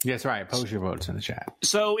 Yes, right. Post your votes in the chat.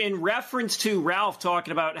 So in reference to Ralph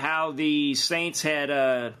talking about how the Saints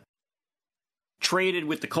had traded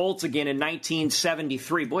with the Colts again in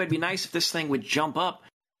 1973. Boy, it'd be nice if this thing would jump up.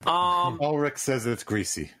 Ulrich says it's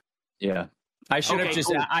Greasy. Yeah. I should have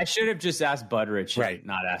just asked Budrich, right?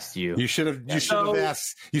 Not asked you. You should have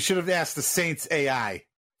asked the Saints AI.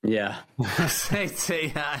 Yeah. Saints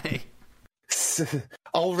AI.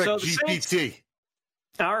 Ulrich So GPT. Saints,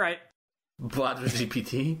 all right. Budrich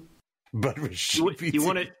GPT. Budrich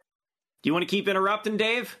GPT. You want to keep interrupting,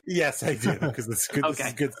 Dave? Yes, I do, because it's good. Okay. This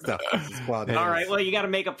is good stuff. This is quality. All right. Well, you got to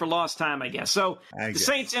make up for lost time, I guess. So the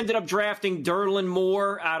Saints ended up drafting Derlin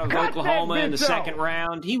Moore out of Oklahoma in the second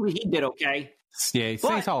round. He did okay. Yeah,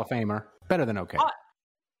 Saints Hall of Famer. Better than okay.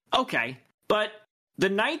 Okay. But the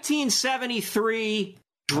 1973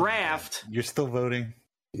 draft. You're still voting?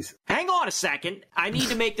 Hang on a second. I need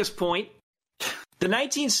to make this point. The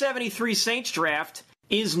 1973 Saints draft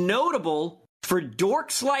is notable for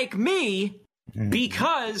dorks like me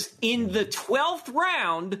because in the 12th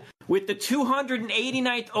round with the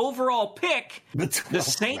 289th overall pick, the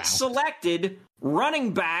Saints selected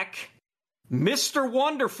running back Mr.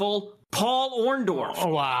 Wonderful Paul Orndorff. Oh,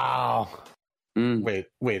 wow.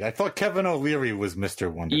 Wait. I thought Kevin O'Leary was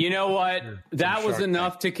Mr. Wonderful. You know what? That was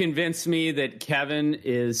enough to convince me that Kevin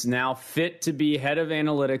is now fit to be head of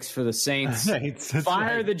analytics for the Saints.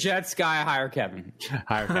 Fire the Jets guy, hire Kevin.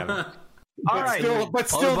 Hire Kevin. But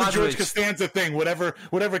still the George Costanza thing.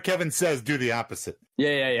 Whatever Kevin says, do the opposite.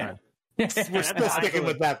 Yeah. We're still sticking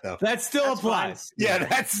with that, though. That still applies.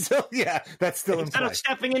 That's still Instead implied. of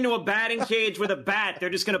stepping into a batting cage with a bat, they're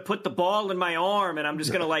just going to put the ball in my arm and I'm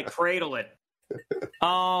just going to cradle it.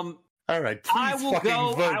 All right, I will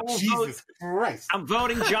go. vote. I will Jesus vote. Christ! I'm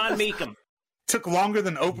voting John Meekum. Took longer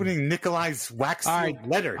than opening Nikolai's wax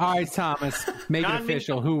letter. All right, Thomas, make it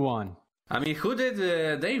official. Who won? I mean, who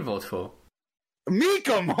did they vote for?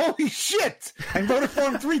 Meekum, holy shit! I voted for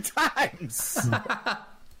him 3 times.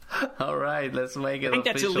 All right, let's make it official. I think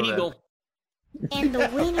that's illegal. And the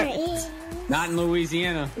winner is Not in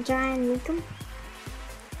Louisiana. John Meekum.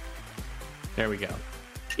 There we go.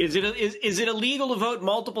 Is it illegal to vote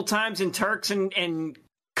multiple times in Turks and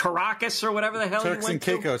Caracas or whatever the hell Turks you and went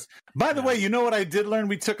to? Caicos. By the way, you know what I did learn?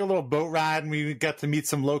 We took a little boat ride and we got to meet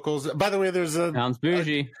some locals. By the way, Sounds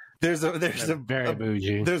bougie. There's a Very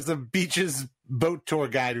bougie. There's a beaches boat tour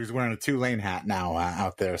guide who's wearing a Tulane hat now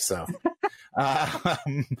out there. So,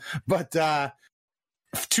 but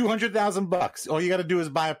 $200,000. All you got to do is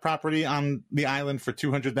buy a property on the island for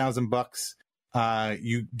 $200,000.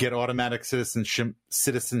 You get automatic citizenship,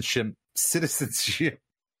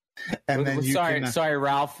 and then you sorry,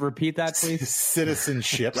 Ralph. Repeat that, please.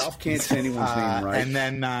 Citizenship. Ralph can't say anyone's name right.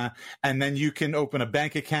 And then you can open a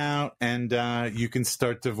bank account and you can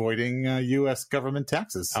start avoiding U.S. government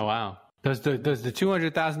taxes. Oh wow! Does the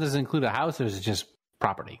 $200,000 include a house, or is it just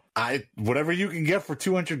property? Whatever you can get for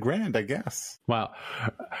 $200,000, I guess. Wow.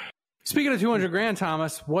 Speaking of $200,000,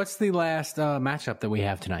 Thomas, what's the last matchup that we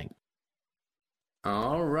have tonight?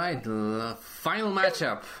 All right, the final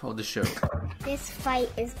matchup of the show. This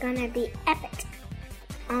fight is gonna be epic.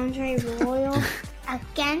 Andre Royal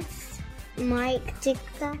against Mike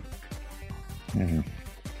Ditka.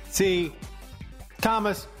 See,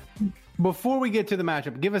 Thomas, before we get to the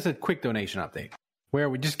matchup, give us a quick donation update. Where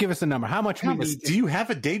we just give us a number. How much Thomas, we need. do you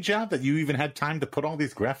have a day job that you even had time to put all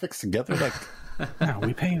these graphics together? No,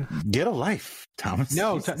 we pay. Get a life, Thomas.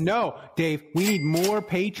 No, Dave. We need more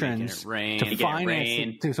patrons rain. to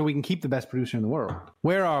finance it so we can keep the best producer in the world.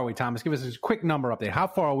 Where are we, Thomas? Give us a quick number update. How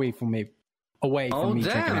far away from me? Oh,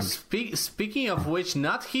 damn. Speaking of which,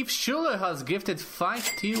 Not Heath Schuler has gifted 5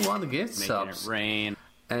 T1 gift subs. Rain.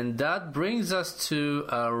 And that brings us to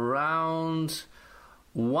around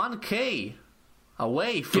 1K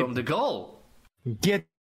away from the goal.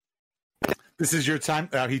 This is your time.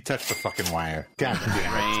 Oh, he touched the fucking wire. God damn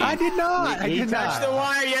it. I did not. He touched the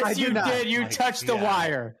wire. Yes, you did. You touched the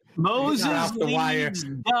wire. Moses the wire. leads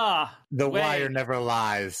The wire never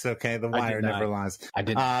lies. Okay, the wire never lies. I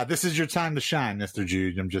did. This is your time to shine, Mr.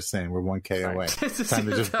 Jude. I'm just saying, we're 1K away. Time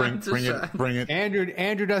to just bring it.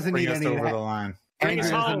 Andrew doesn't need any over the line.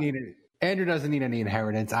 Andrew doesn't need any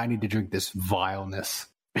inheritance. I need to drink this vileness.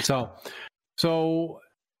 So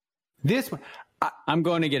this one, I'm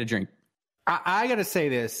going to get a drink. I got to say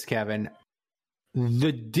this, Kevin.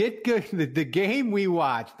 The game we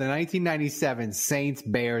watched, the 1997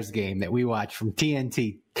 Saints-Bears game that we watched from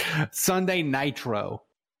TNT, Sunday Nitro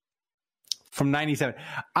from 97.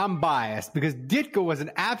 I'm biased because Ditka was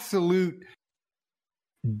an absolute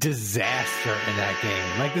disaster in that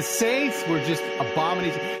game. Like, the Saints were just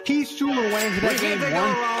abomination. Heath Schuler went into that game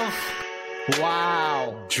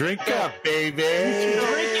Wow. Drink up, baby.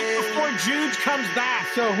 Drink it before Jude comes back.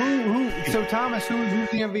 So Thomas, who's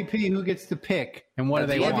the MVP? Who gets to pick? And what do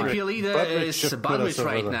they want? The MVP leader is Budrich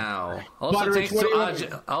right now.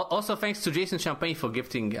 Also, thanks to Jason Champagne for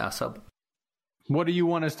gifting a sub. What do you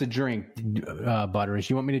want us to drink, Budrich?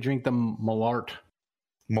 You want me to drink the Malort?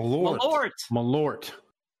 Malort.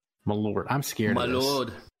 I'm scared of this.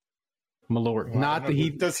 Malort. Not that he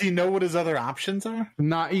does. He know what his other options are?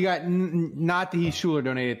 Not you got. Not that he Schuler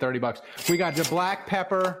donated $30. We got the black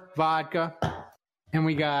pepper vodka, and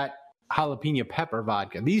we got jalapeno pepper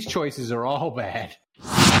vodka. These choices are all bad.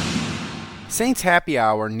 Saints Happy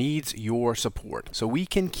Hour needs your support so we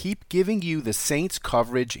can keep giving you the Saints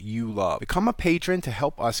coverage you love. Become a patron to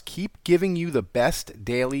help us keep giving you the best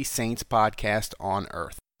daily Saints podcast on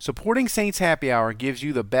earth. Supporting Saints Happy Hour gives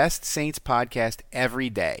you the best Saints podcast every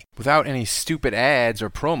day, without any stupid ads or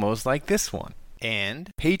promos like this one. And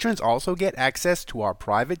patrons also get access to our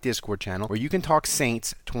private Discord channel where you can talk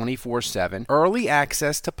Saints 24/7, early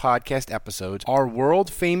access to podcast episodes, our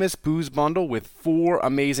world-famous booze bundle with 4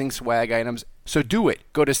 amazing swag items. So do it.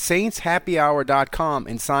 Go to saintshappyhour.com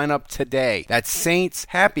and sign up today. That's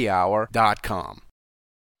saintshappyhour.com.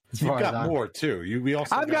 You've got more too.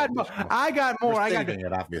 I got more.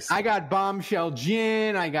 I got bombshell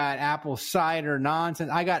gin. I got apple cider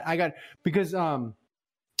nonsense. I got because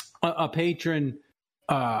a patron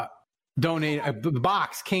donated. The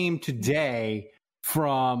box came today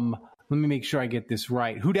from. Let me make sure I get this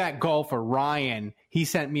right. Who Dat golfer Ryan? He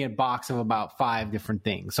sent me a box of about 5 different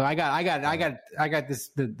things. So I got this.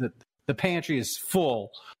 The pantry is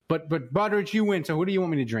full. But Budrich, you win. So who do you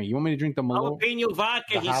want me to drink? You want me to drink the jalapeno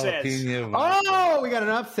vodka? He says. Oh, we got an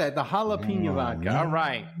upset. The jalapeno vodka. All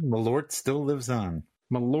right. Malort still lives on.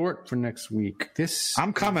 Malort for next week.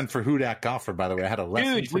 I'm coming for Hudak Golfer, by the way. I had a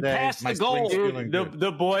lesson today. We passed the goal.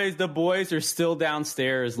 The boys are still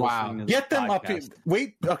downstairs. Wow. Get them up here.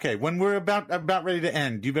 Wait. Okay. When we're about ready to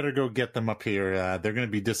end, you better go get them up here. They're going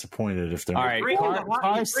to be disappointed if they're all right.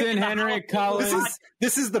 Carson, Henrik, Collins.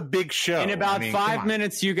 This is the big show. In about 5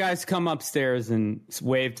 minutes, you guys come upstairs and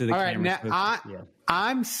wave to the camera. All right. Now,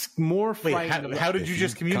 I'm more frightened. Wait, how did you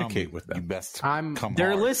just communicate with them?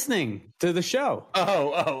 They're listening to the show.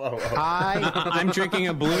 I'm drinking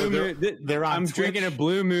a blue moon. I'm drinking a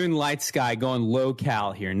blue moon light sky going low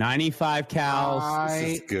cal here. 95 cals,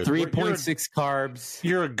 3.6 carbs.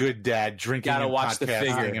 You're a good dad drinking. Gotta watch the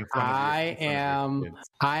figure. In front of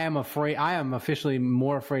I am afraid. I am officially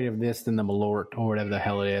more afraid of this than the Malort or whatever the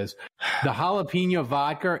hell it is. The jalapeno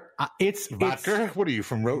vodka. It's vodka. What are you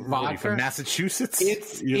from? From Massachusetts?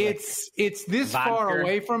 It's this vodka. Far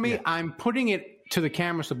away from me. Yeah. I'm putting it to the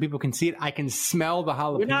camera so people can see it. I can smell the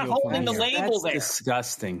jalapeno. You're not holding the label there.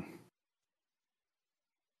 Disgusting.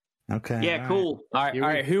 Okay. Yeah, cool. All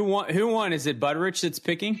right. Who won? Is it Budrich that's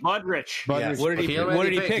picking? Budrich. Yes. What did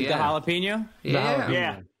he pick? Yeah. The jalapeno?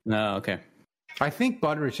 Yeah. No, okay. I think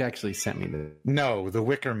Budrich actually sent me the. No, the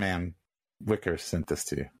Wicker Man. Wicker sent this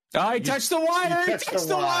to you. Oh, he touched the wire. He touched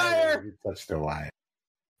the wire. He touched the wire.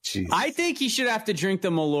 Jesus. I think he should have to drink the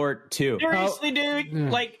Malort too. Seriously, dude.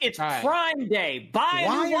 Like, it's Prime Day. Buy a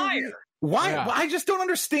new wire. Why? Yeah. I just don't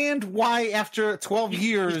understand why after 12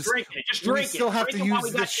 years just drink it. Just drink we still have to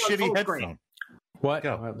use this shitty headphone. What?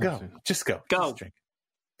 Go. Just go. Go. Just drink.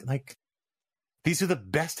 Like, these are the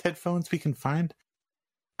best headphones we can find.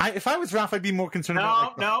 If I was Ralph, I'd be more concerned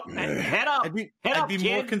about. Head up. I'd be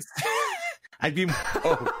more concerned. I'd be.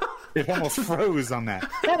 Oh, it almost froze on that.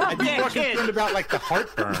 I'd be more concerned about like the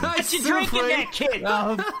heartburn. What you drinking, that kid?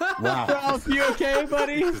 Wow. Ralph, you okay,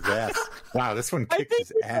 buddy? His ass. Wow, this one kicked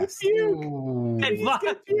his ass. Wow.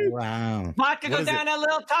 Vodka go down that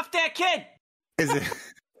little tough, that kid. Is it?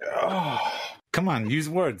 Oh, come on, use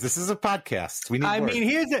words. This is a podcast. We need. I words. mean,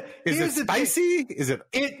 here's it spicy? Is it?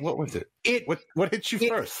 What was it? What hit you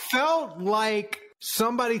first? Felt like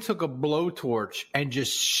somebody took a blowtorch and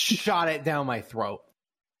just shot it down my throat.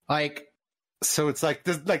 Like, so it's like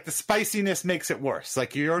the spiciness makes it worse.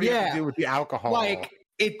 Like you already have to deal with the alcohol. Like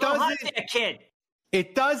it doesn't. That kid.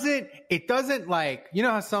 It doesn't like, you know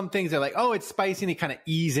how some things are like, oh, it's spicy, and you kind of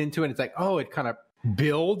ease into it. It's like, oh, it kind of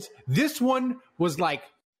builds. This one was like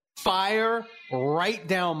fire right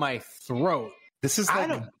down my throat. This is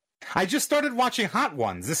like, I just started watching Hot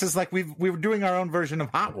Ones. This is like we were doing our own version of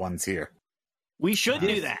Hot Ones here. We should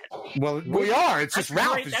do that. Well, we are. It's just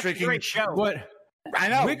Ralph is drinking. A great show. What? I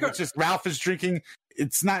know. It's just Ralph is drinking.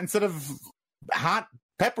 It's not, instead of hot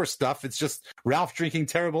pepper stuff, it's just Ralph drinking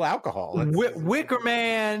terrible alcohol. Wicker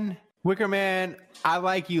Man, I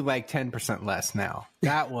like you like 10% less now.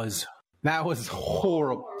 That was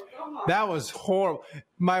horrible. That was horrible.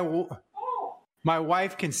 My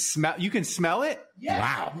wife can smell. You can smell it? Yes.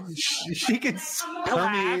 Wow. She can smell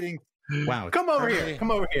permeating. Wow. Come over here.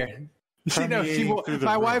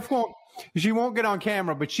 My wife won't. She won't get on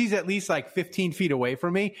camera, but she's at least like 15 feet away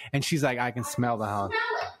from me, and she's like, I can smell the house.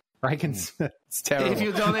 I can. It's terrible. If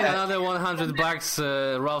you donate another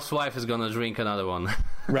 $100, Ralph's wife is gonna drink another one.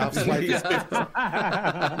 Ralph's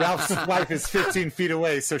wife is 15 feet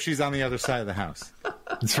away, so she's on the other side of the house.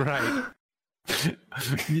 That's right.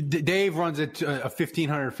 Dave runs a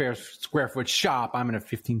 1,500 square foot shop. I'm in a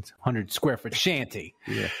 1,500 square foot shanty.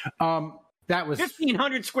 Yeah. That was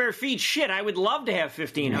 1,500 square feet. Shit, I would love to have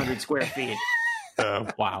 1,500 square feet.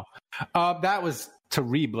 Wow. That was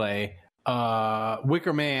terrible.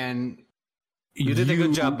 Wicker Man. You did a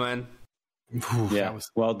good job, man. Yeah,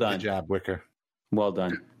 well done. Good job, Wicker. Well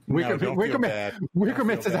done. Wicker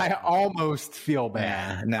Man says, I almost feel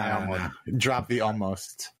bad. No. Drop the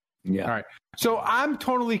almost. Yeah. All right. So I'm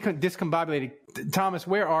totally discombobulated. Thomas,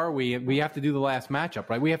 where are we? We have to do the last matchup,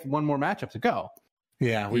 right? We have one more matchup to go.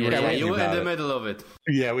 Yeah, you were in the middle of it.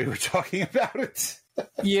 Yeah, we were talking about it.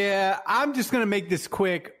 Yeah, I'm just going to make this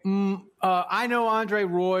quick. I know Andre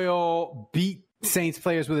Royal beat Saints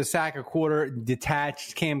players with a sack a quarter,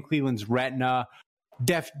 detached Cam Cleveland's retina.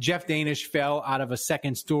 Jeff Danish fell out of a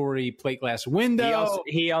second-story plate glass window.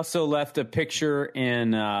 He also left a picture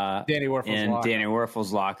in Danny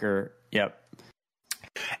Werfel's locker. Yep.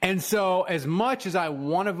 And so, as much as I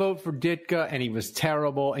want to vote for Ditka, and he was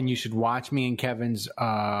terrible, and you should watch me and Kevin's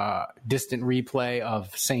distant replay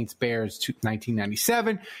of Saints Bears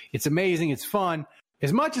 1997. It's amazing. It's fun.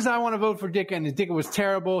 As much as I want to vote for Ditka, and Ditka was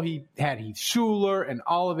terrible, he had Heath Schuler, and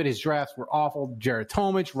all of it. His drafts were awful. Jared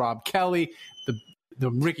Tomich, Rob Kelly,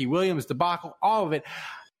 the Ricky Williams debacle, all of it.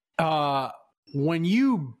 When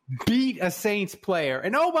you beat a Saints player,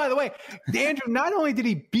 and oh, by the way, Andrew, not only did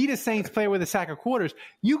he beat a Saints player with a sack of quarters,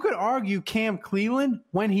 you could argue Cam Cleveland,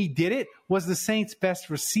 when he did it, was the Saints' best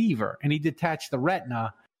receiver, and he detached the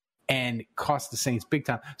retina and cost the Saints big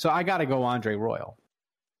time. So I got to go Andre Royal.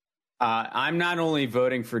 I'm not only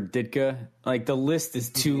voting for Ditka, like the list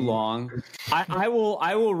is too long. I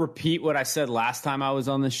will repeat what I said last time I was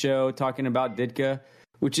on the show talking about Ditka,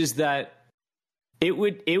 which is that it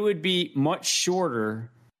would be much shorter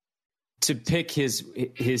to pick his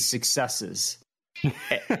successes.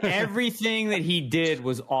 Everything that he did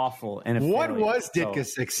was awful. And what was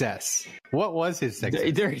Ditka's success? What was his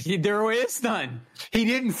success? There is none. He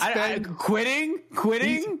didn't spend quitting.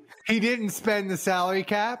 He didn't spend the salary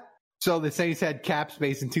cap. So the Saints had cap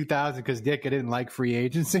space in 2000 because Ditka didn't like free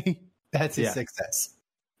agency. That's his success.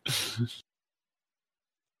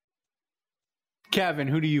 Kevin,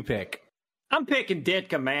 who do you pick? I'm picking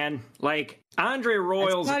Ditka, man. Like, Andre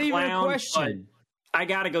Royal's not a even clown, a question. But I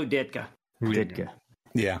got to go Ditka.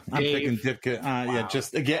 Yeah, I'm picking Ditka. Yeah,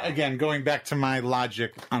 just again, going back to my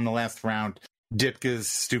logic on the last round,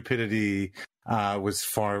 Ditka's stupidity was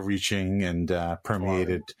far-reaching and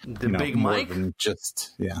permeated the Big Mike.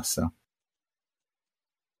 So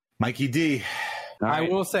Mikey D. I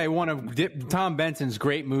will say one of Tom Benson's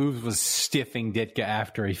great moves was stiffing Ditka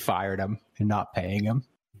after he fired him and not paying him.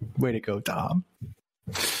 Way to go, Tom.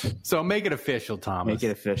 So make it official, Thomas. Make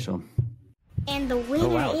it official. And the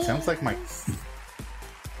winner is... sounds like Mike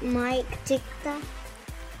Ditka.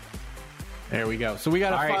 There we go. So we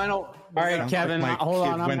got a All right, Kevin, like hold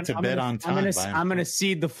on. went to bed on time. I'm gonna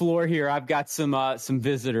cede the floor here. I've got some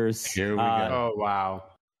visitors. Here we go. Oh, wow.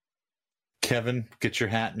 Kevin, get your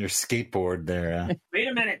hat and your skateboard there. Wait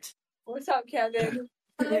a minute. What's up, Kevin?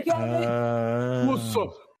 What's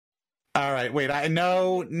up? All right, wait. I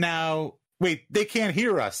know now. Wait, they can't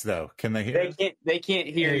hear us though. Can they hear us? They can't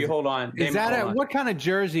hear you. Hold on. Is that what kind of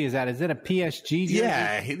jersey is that? Is it a PSG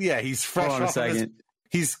jersey? Yeah, he's fresh Hold on a off of his, second.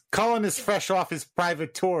 he's Cullen is fresh off his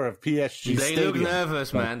private tour of PSG They Stadium. look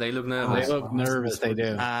nervous, man. They look nervous. They look nervous. They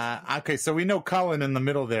do. Okay, so we know Cullen in the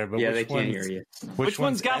middle there, but Yeah, which they can't one's- hear you. Which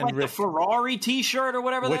one's got like the Ferrari T-shirt or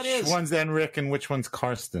whatever that is? Which one's Enric and which one's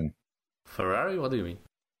Karsten? Ferrari? What do you mean?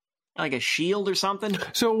 Like a shield or something?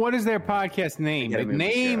 So, what is their podcast name? The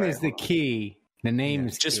name is the key. The name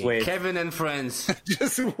is Just key. wait. Kevin and Friends.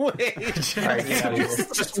 Just wait. Just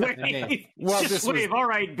wait. Well, Just wait. was, All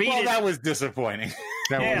right, beat well, it. that was disappointing.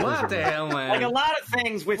 Yeah. What the hell, man? Like a lot of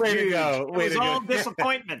things with Way to Jude. go. It Way was to all go.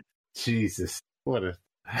 disappointment. Jesus, what a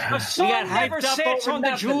We got never sits on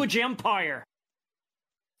the Jude Empire.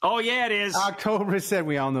 Oh, yeah, it is. October said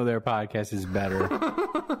we all know their podcast is better.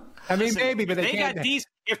 I mean, maybe, but they can't. got these.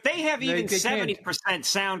 If they have even they can't. 70%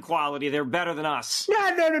 sound quality, they're better than us.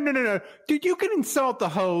 No. Dude, you can insult the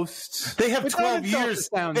hosts. They have But don't 12 insult years.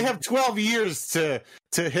 the sound. They have 12 years to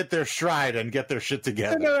hit their stride and get their shit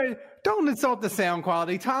together. No, don't insult the sound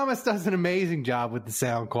quality. Thomas does an amazing job with the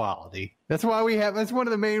sound quality. That's why we have. That's one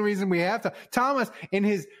of the main reasons we have to. Thomas in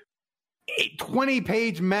his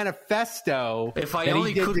 20-page manifesto. If I that he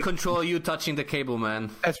only did could to- control you touching the cable,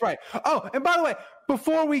 man. That's right. Oh, and by the way,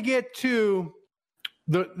 before we get to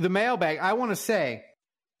the mailbag, I want to say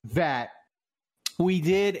that we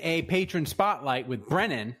did a patron spotlight with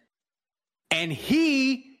Brennan, and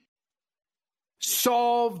he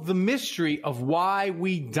solved the mystery of why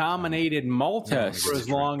we dominated Malta for as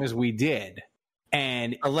long as we did.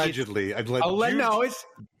 And Allegedly,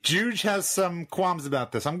 Juge has some qualms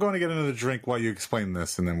about this. I'm going to get another drink while you explain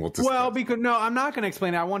this, and then we'll discuss. Well, because no, I'm not going to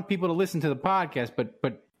explain it. I want people to listen to the podcast.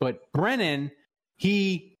 But Brennan,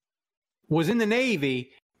 he was in the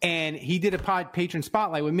Navy and he did a patron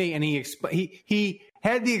spotlight with me, and he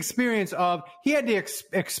had the experience of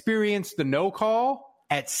experience the no call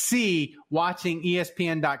at sea watching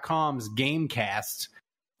ESPN.com's Gamecast,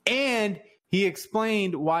 and he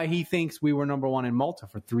explained why he thinks we were number one in Malta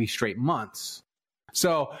for 3 straight months.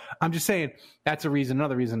 So I'm just saying that's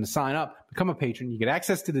another reason to sign up, become a patron. You get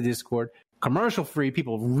access to the Discord, commercial free.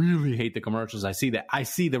 People really hate the commercials. I see that. I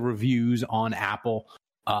see the reviews on Apple.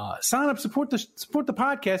 Sign up, support the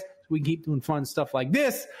podcast so we can keep doing fun stuff like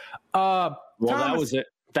this. Well, Thomas,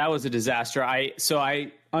 that was a disaster.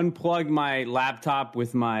 I unplugged my laptop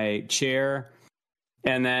with my chair.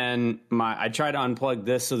 And then I tried to unplug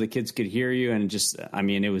this so the kids could hear you, and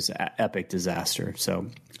it was an epic disaster. So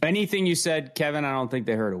anything you said, Kevin, I don't think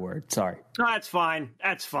they heard a word. Sorry. No, that's fine.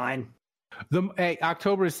 That's fine.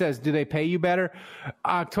 October says, do they pay you better?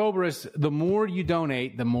 October is the more you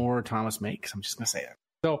donate, the more Thomas makes. I'm just going to say that.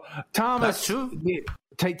 So Thomas, That's true.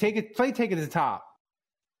 Take it to the top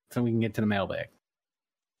so we can get to the mailbag.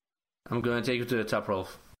 I'm going to take you to the top,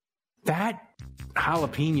 Rolf. That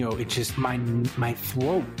jalapeno, it's just my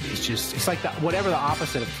throat. It's like whatever the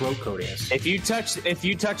opposite of throat coat is. If you touch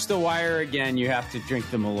the wire again, you have to drink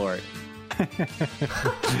the Malort.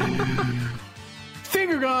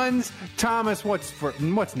 Finger guns, Thomas.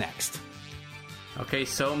 What's next? Okay,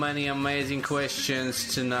 so many amazing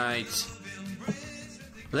questions tonight.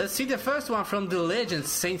 Let's see the first one from the legend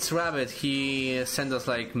Saints Rabbit. He sent us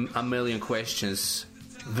like a million questions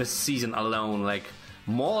this season alone, like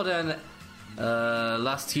more than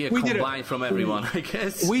last year combined from everyone, I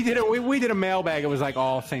guess. We did a mailbag. It was like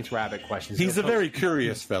all Saints Rabbit questions. He's a very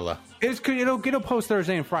curious fella. It'll post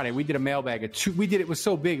Thursday and Friday. We did a mailbag. It was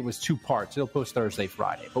so big. It was 2 parts. It'll post Thursday,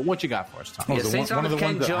 Friday. But what you got for us, Tom? Yeah, Saints Rabbit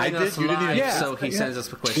can join us live, so he sends us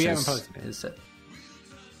the questions. We haven't posted it.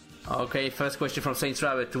 Okay, first question from Saints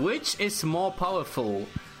Rabbit. Which is more powerful?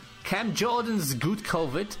 Cam Jordan's good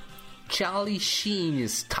COVID, Charlie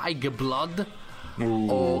Sheen's Tiger Blood,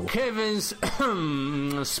 or Kevin's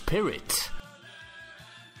Spirit?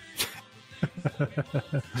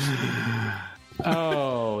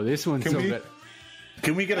 Oh, this one's good.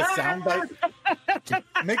 Can we get a soundbite?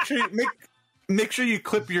 Make sure you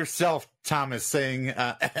clip yourself, Thomas, saying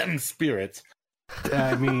Spirit.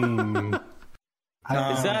 I mean,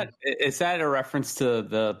 Is that a reference to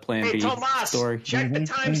the Plan B story? Check the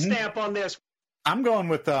timestamp on this. I'm going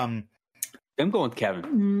with I'm going with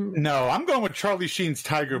Kevin. No, I'm going with Charlie Sheen's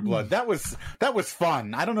Tiger Blood. That was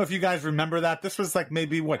fun. I don't know if you guys remember that. This was like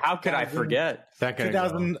maybe what? How could I forget?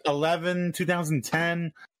 2011,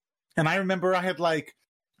 2010. And I remember I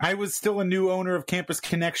I was still a new owner of Campus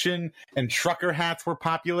Connection, and trucker hats were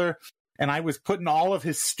popular. And I was putting all of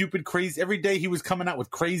his stupid, crazy. Every day he was coming out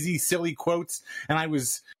with crazy, silly quotes, and I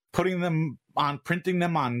was printing them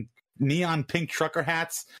on neon pink trucker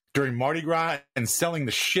hats during Mardi Gras and selling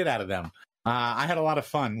the shit out of them. I had a lot of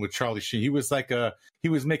fun with Charlie Sheen. He was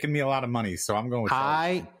making me a lot of money, so I'm going with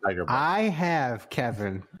Charlie Sheen. I have,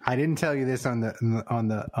 Kevin. I didn't tell you this on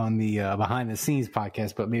the behind the scenes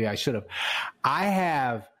podcast, but maybe I should have. I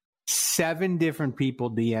have 7 different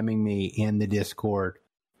people DMing me in the Discord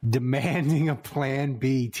demanding a Plan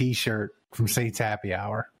B T-shirt from Saints Happy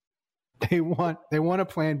Hour. They want a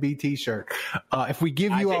Plan B T-shirt. If we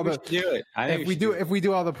give you all the, if we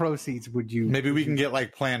do all the proceeds, would you? Maybe we can get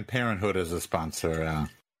like Planned Parenthood as a sponsor.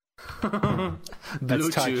 That's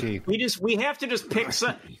touchy. We have to just pick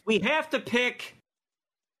some. We have to pick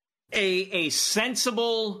a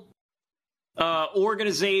sensible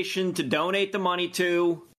organization to donate the money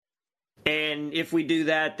to. And if we do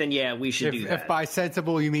that, then yeah, we should do that. If by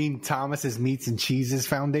sensible you mean Thomas's Meats and Cheeses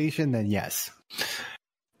Foundation, then yes.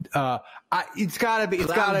 It's gotta be.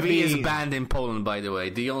 Plan B is banned in Poland, by the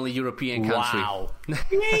way. The only European country. Wow.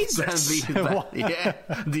 Jesus. Yeah,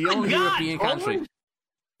 the only European country.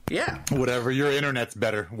 Yeah. Whatever. Your internet's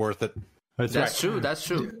better. Worth it. That's true. That's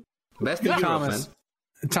true. Best in Europe, man.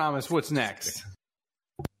 Thomas, what's next?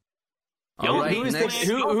 Who is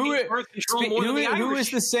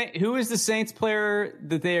the Saints player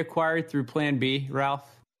that they acquired through Plan B, Ralph?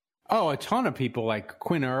 Oh, a ton of people like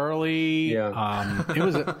Quinn Early. Yeah. It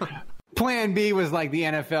was Plan B was like the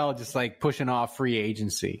NFL just like pushing off free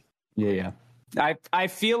agency. Yeah. I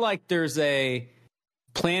feel like there's a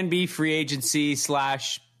Plan B free agency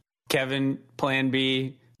 / Kevin Plan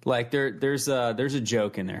B. Like there's a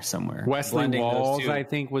joke in there somewhere. Wesley Walls, I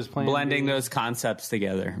think, was blending those concepts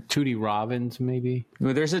together. Tootie Robbins, maybe.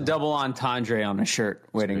 Well, there's a double entendre on a shirt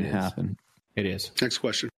waiting to happen. It is. Next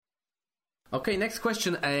question. Okay, next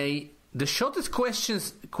question. The shortest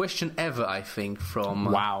question ever, I think, from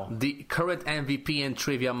the current MVP and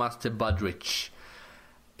Trivia Master Budrich.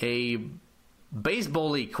 A baseball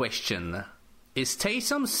league question. Is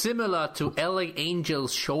Taysom similar to LA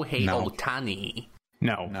Angels Shohei Ohtani?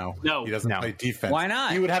 No. He doesn't play defense. Why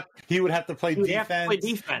not? He would have to play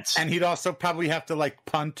defense. And he'd also probably have to like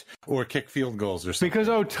punt or kick field goals or something. Because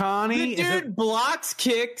Ohtani blocks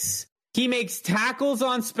kicks. He makes tackles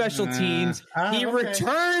on special teams. He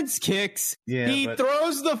returns kicks. He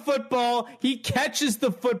throws the football. He catches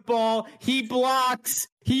the football. He blocks.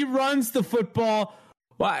 He runs the football.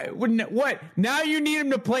 Why? What? Now you need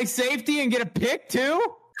him to play safety and get a pick too?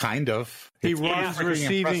 Kind of. He runs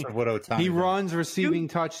receiving. He runs receiving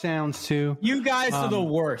touchdowns too. You guys are the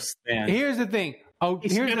worst, man. Here's the thing.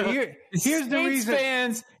 Here's the reason.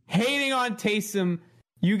 Fans hating on Taysom.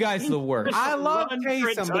 You guys are the worst. I love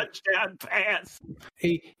Taysom. Touchdown pass.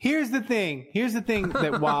 Here's the thing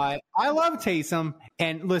that why I love Taysom.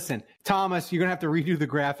 And listen, Thomas, you're gonna have to redo the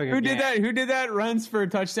graphic. Who did that? Who did that? Runs for a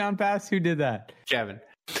touchdown pass? Who did that? Kevin.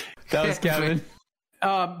 That was Kevin.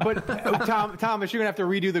 But Thomas, you're gonna have to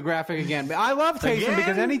redo the graphic again. But I love Taysom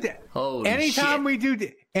because anytime we do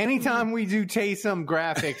Taysom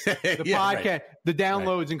graphics, the podcast, the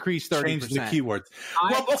downloads increase 30%. Change the keywords.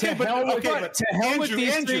 To hell with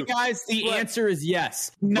these three guys. The answer is yes.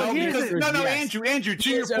 Andrew. To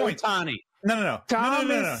your point, Ohtani. No.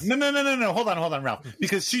 Hold on, Ralph.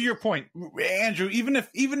 Because to your point, Andrew, even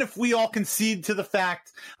if we all concede to the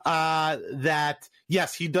fact that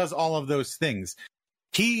yes, he does all of those things,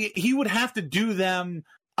 he would have to do them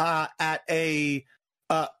at a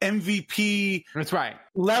MVP that's right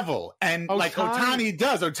level, and like Ohtani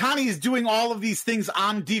does. Ohtani is doing all of these things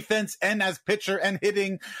on defense and as pitcher and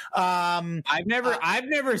hitting. I've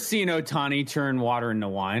never seen Ohtani turn water into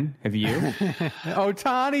wine. Have you?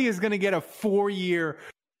 Ohtani is going to get a 4-year,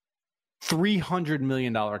 $300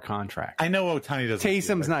 million contract. I know Ohtani doesn't.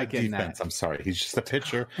 Taysom's not getting defense. that. I'm sorry, he's just a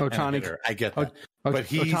pitcher. Ohtani, I get that. But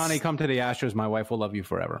Ohtani, come to the Astros. My wife will love you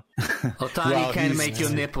forever. Ohtani can make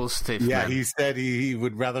your nipples stiff. Yeah, man. he said he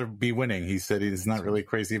would rather be winning. He said he's not really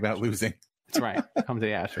crazy about losing. That's right. Come to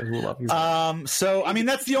the Astros. We'll love you. So I mean,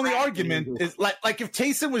 that's the only argument. Is like if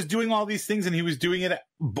Taysom was doing all these things and he was doing it,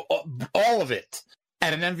 all of it.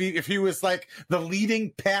 At an MVP, if he was like the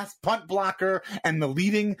leading punt blocker and the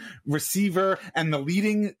leading receiver and the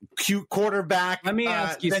leading cute quarterback, let me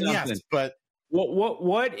ask you something. Yes, but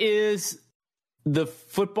what is the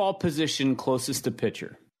football position closest to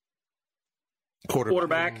pitcher?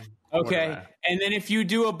 Quarterback. Okay, Quarterback. And then if you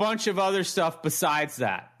do a bunch of other stuff besides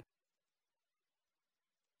that,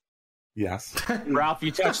 Yes. Ralph,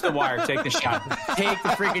 you touched the wire. Take the shot. Take the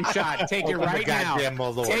freaking shot. Take it right now.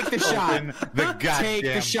 Take the shot. Take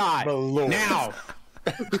the shot. Now.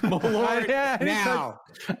 Malort, now.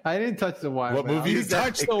 I didn't touch the wire. What movie is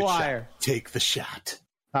that? Touch the wire. Take the shot.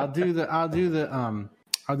 I'll do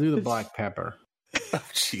the black pepper. Oh,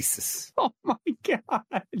 Jesus. Oh my God.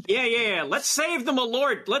 Yeah. Let's save the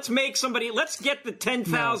Malort. Let's get the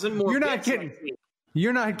 10,000 more. You're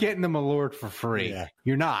not getting the Malort for free. Yeah.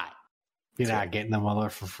 You're not getting the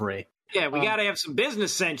Malort for free. Yeah, we got to have some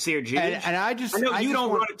business sense here, Gene. And I know you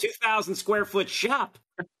don't run a 2,000 square foot shop.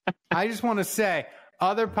 I just want to say,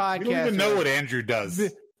 other podcasts. You don't even know what Andrew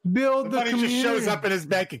does. Build the money community. just shows up in his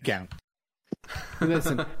bank account.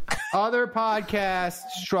 Listen, other podcasts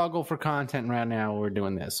struggle for content right now. We're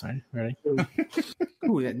doing this. Right? Ready?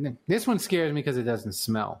 Ooh, this one scares me because it doesn't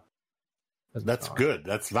smell. That's good.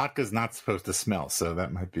 Vodka's not supposed to smell, so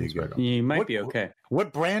that might be good. You might be okay.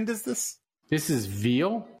 What brand is this? This is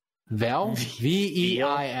Veal. Veil.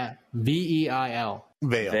 Veil.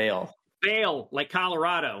 Veil, like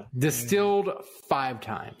Colorado. Distilled 5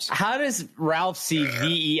 times. How does Ralph see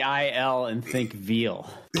VEIL and think veal?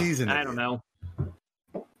 I don't know.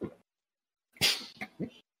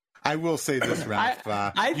 I will say this, Ralph.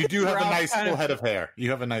 You do have a nice full head of hair.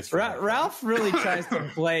 You have a nice. Ralph really tries to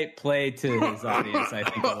play to his audience. I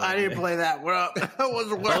think. I didn't play that. That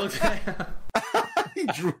wasn't well. He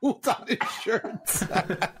drooled on his shirts.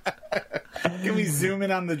 Can we zoom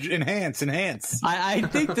in on the enhance? I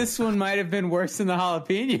think this one might have been worse than the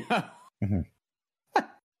jalapeno. Mm-hmm.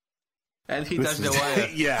 And he touched the wire.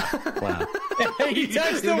 Yeah. Wow. He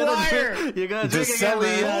touched the wire. You're gonna Does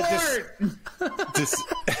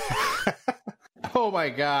Oh my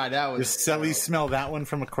God, that was. Does Selly smell that one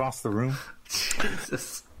from across the room?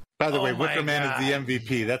 Jesus. By the way, Wicker Man is the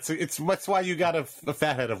MVP. That's why you got a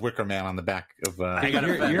fathead of Wicker Man on the back of. I got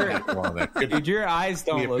Dude, your eyes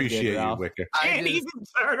don't we look appreciate good, you, Ralph. Wicker. I can't even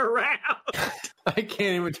turn around. I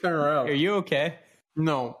can't even turn around. Are you okay?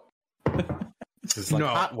 No. This is like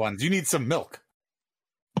hot ones. You need some milk.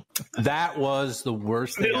 That was the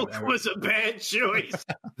worst thing. Milk was a bad choice.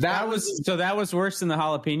 That was worse than the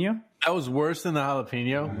jalapeno? That was worse than the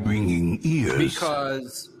jalapeno. Ringing ears.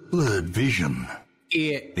 Because blurred vision.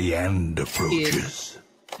 The end approaches.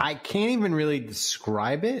 I can't even really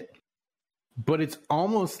describe it, but it's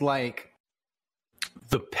almost like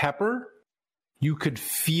the pepper. You could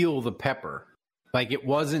feel the pepper. Like it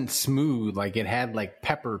wasn't smooth. Like it had like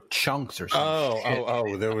pepper chunks or something.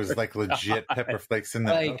 Oh! There was like legit pepper flakes in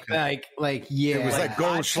there. Yeah. It was like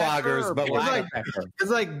Goldschlagers, but black pepper.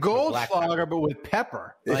 It's like Goldschlager, but with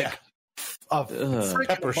pepper. Like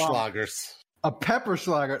pepper schlagers. A pepper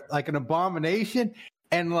schlager, like an abomination.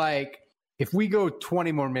 And like, if we go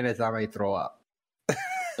 20 more minutes, I may throw up.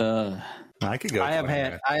 I could go. I have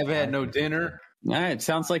had no dinner. All right,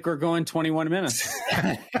 sounds like we're going 21 minutes.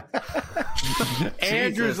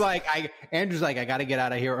 Andrew's like, I got to get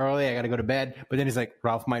out of here early. I got to go to bed. But then he's like,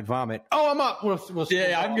 Ralph might vomit. Oh, I'm up.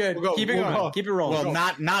 I'm good. Keep it going. Keep it rolling.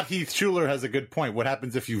 Well, not Heath Schuler has a good point. What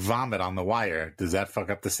happens if you vomit on the wire? Does that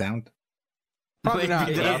fuck up the sound? Probably not.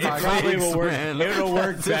 It probably will work. It'll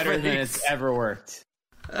work better than it's ever worked.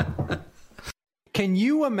 Can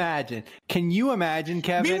you imagine,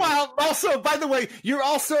 Kevin? Meanwhile, also, by the way, you're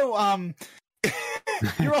also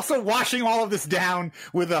washing all of this down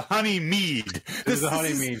with a honey mead. This is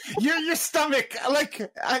honey mead. Your stomach,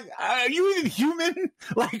 like, are you even human?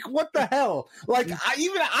 Like, what the hell? Like,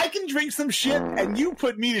 I can drink some shit, and you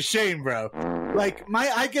put me to shame, bro. Like,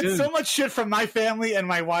 I get so much shit from my family and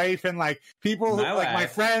my wife and like people, my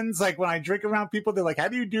friends. Like when I drink around people, they're like, "How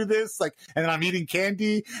do you do this?" Like, and then I'm eating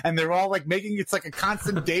candy, and they're all like making it's like a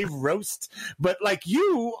constant Dave roast. But like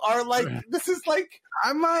you are like, this is like,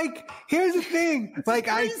 I'm like, here's the thing, like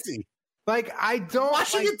crazy. I don't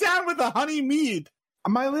washing it down with a honey mead.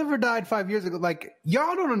 My liver died 5 years ago. Like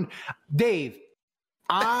y'all don't, Dave.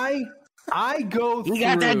 I go through. You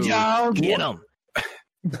got that job? Get him.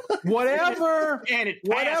 Whatever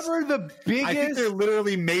the biggest. I think there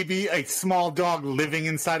literally may be a small dog living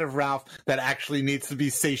inside of Ralph that actually needs to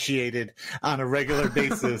be satiated on a regular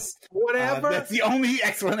basis. Whatever. That's the only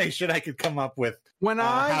explanation I could come up with.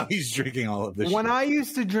 How he's drinking all of this. I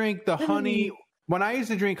used to drink the honey. When I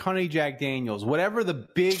used to drink honey Jack Daniels, whatever the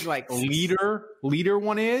big like liter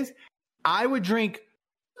one is, I would drink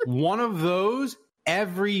one of those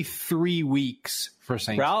every 3 weeks for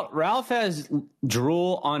St. Ralph has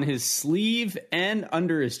drool on his sleeve and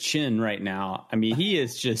under his chin right now. I mean, he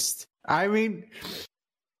is just. I mean,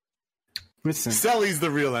 listen, Selly's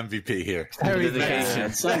the real MVP here.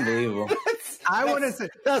 It's unbelievable. I want to say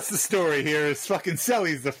that's the story here. Is fucking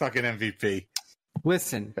Selly's the fucking MVP.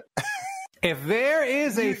 Listen, If there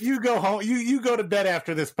is you go home, you go to bed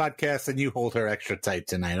after this podcast, and you hold her extra tight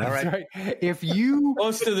tonight. All right. If you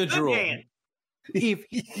close to the drool. If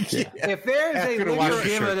there is a liquor,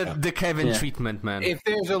 give her the Kevin treatment, man. If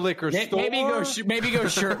there's a liquor store, maybe go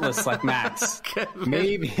shirtless like Max.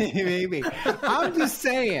 maybe. I'm just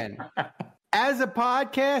saying. As a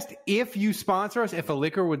podcast, if you sponsor us, if a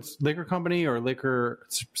liquor company or liquor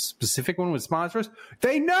specific one would sponsor us,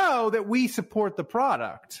 they know that we support the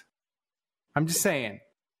product. I'm just saying.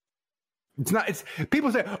 It's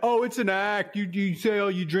people say, oh, it's an act. You say, oh,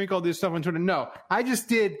 you drink all this stuff on Twitter. No, I just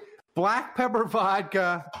did black pepper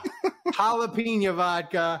vodka, jalapeno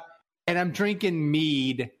vodka, and I'm drinking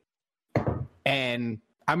mead. And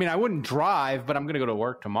I mean, I wouldn't drive, but I'm going to go to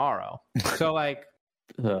work tomorrow. So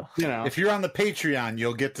if you're on the Patreon,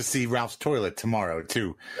 you'll get to see Ralph's toilet tomorrow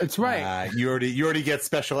too. That's right. You already get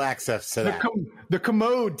special access to that. The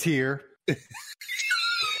commode tier.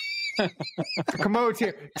 The commode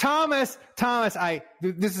tier. Thomas.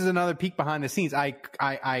 This is another peek behind the scenes. I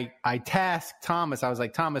tasked Thomas. I was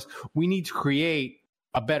like, Thomas, we need to create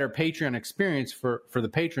a better Patreon experience for the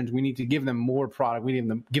patrons. We need to give them more product. We need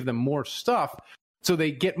to give them more stuff so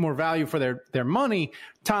they get more value for their money.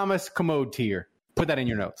 Thomas, commode tier. Put that in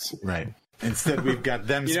your notes. Right. Instead, we've got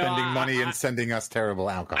them spending money and sending us terrible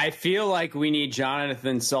alcohol. I feel like we need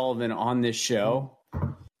Jonathan Sullivan on this show,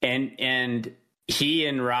 and he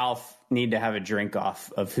and Ralph need to have a drink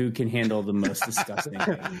off of who can handle the most disgusting.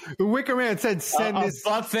 The Wicker Man said, "Send this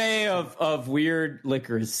buffet of weird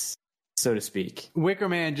liquors, so to speak." Wicker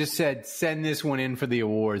Man just said, "Send this one in for the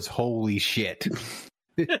awards." Holy shit!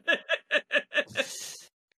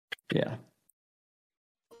 Yeah.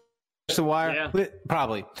 The Wire,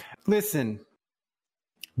 probably. Listen,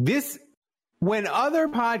 when other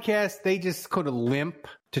podcasts they just go to limp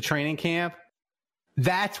to training camp,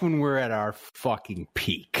 that's when we're at our fucking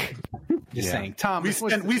peak. Just saying, Tom. We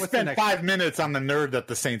spent 5 minutes on the nerd that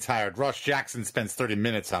the Saints hired. Ross Jackson spends 30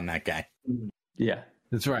 minutes on that guy. Yeah,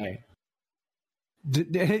 that's right.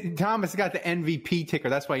 Thomas got the MVP ticker.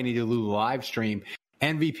 That's why you need to do live stream.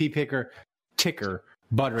 MVP ticker.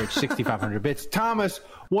 Butteridge 6,500 bits. Thomas,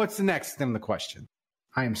 what's the next in the question?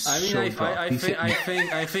 I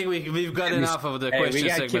think we've got enough of the question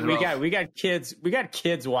segment. We got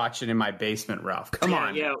kids watching in my basement, Ralph. Come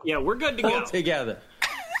on. Yeah, we're good to go. Together.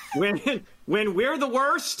 When we're the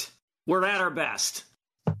worst, we're at our best.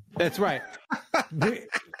 That's right.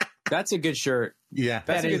 That's a good shirt. Yeah.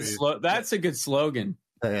 That's a good slogan.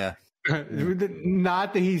 Yeah.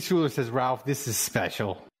 Not the Heath Schuler says, Ralph, this is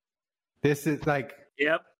special. This is like...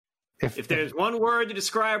 Yep. If there's one word to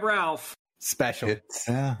describe Ralph, special.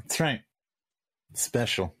 That's right.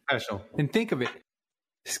 Special. And think of it.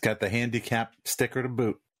 He's got the handicap sticker to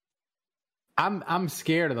boot. I'm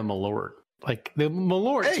scared of the Malort. Like the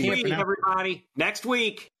Malort. Everybody, next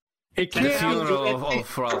week. It can't be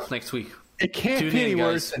for Ralph next week. It can't be any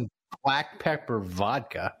worse than black pepper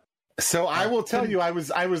vodka. So I will tell you, I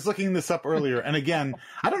was looking this up earlier, and again,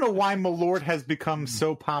 I don't know why Malort has become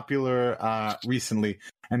so popular recently,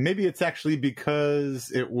 and maybe it's actually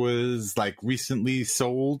because it was like recently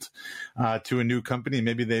sold to a new company.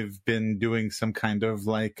 Maybe they've been doing some kind of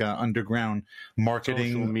like underground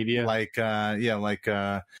marketing, social media, like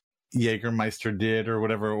Jägermeister did or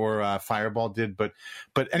whatever, or Fireball did. But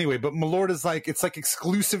anyway, Malort is like it's like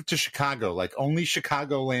exclusive to Chicago, like only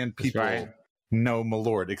Chicagoland people. Right. No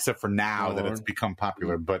Malort, except for now that it's become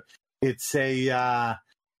popular. But it's a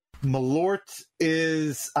Malort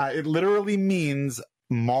is it literally means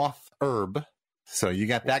moth herb. So you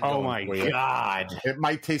got that going. Oh my god! It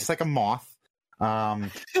might taste like a moth,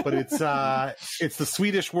 but it's the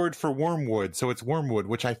Swedish word for wormwood. So it's wormwood,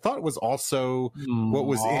 which I thought was also what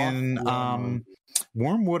was in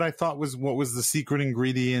wormwood. I thought was what was the secret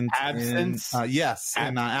ingredient. Absinthe. Yes,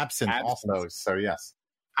 and absinthe also. So yes,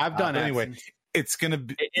 I've done anyway. It's going to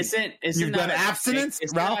be... Isn't you've done abstinence,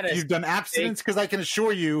 Ralph? You've done abstinence? Because I can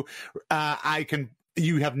assure you,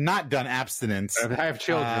 you have not done abstinence. I have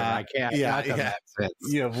children. I can't. Yeah.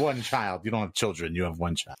 You have one child. You don't have children. You have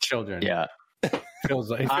one child. Children. Yeah.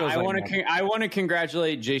 I want to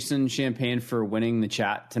congratulate Jason Champagne for winning the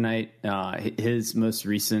chat tonight. His most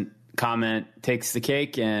recent comment takes the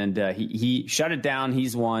cake, and he shut it down.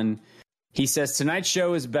 He's won. He says tonight's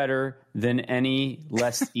show is better than any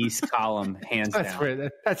Less East column, hands down.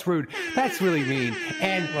 That's rude. That's really mean.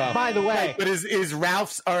 And by the way, but is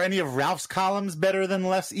Ralph's are any of Ralph's columns better than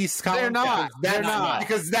Less East columns? They're not. They're not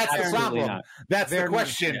because that's the problem. Not. That's the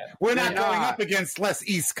question. We're not going up against Less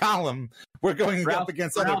East column. We're going up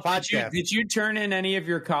against other podcasts. Did you turn in any of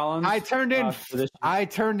your columns? I turned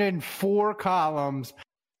in 4 columns.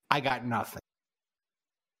 I got nothing.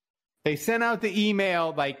 They sent out the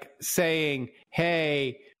email like saying,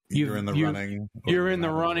 "Hey, you're in the running. You're in the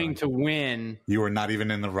running to win. You are not even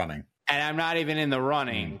in the running, and I'm not even in the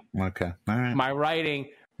running." Okay, all right. My writing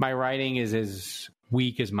is as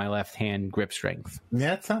weak as my left hand grip strength.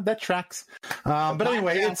 Yeah, that tracks. But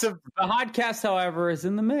anyway, the podcast, however, is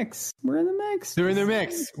in the mix. We're in the mix. They're in the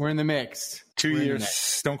mix. We're in the mix. 2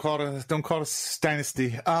 years. Don't call it a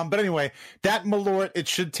dynasty. But anyway, that Malort, it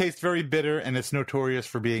should taste very bitter, and it's notorious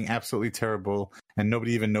for being absolutely terrible, and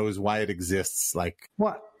nobody even knows why it exists. Like,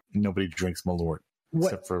 what? Nobody drinks Malort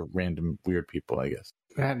except for random weird people, I guess.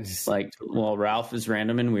 Well, Ralph is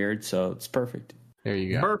random and weird, so it's perfect. There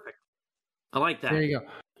you go. Perfect. I like that. There you go.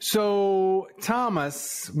 So,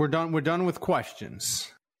 Thomas, we're done. We're done with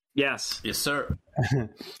questions. Yes. Yes, sir.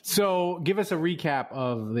 So, give us a recap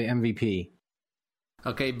of the MVP.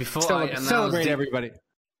 Okay, before celebrate everybody.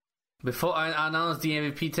 Before I announce the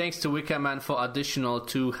MVP, thanks to Wickerman for additional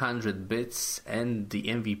 200 bits, and the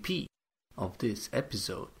MVP of this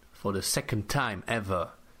episode for the second time ever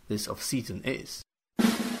this off-season is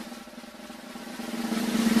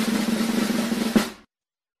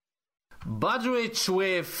Budrich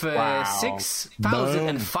with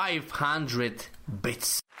 6,500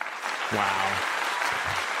 bits. Wow.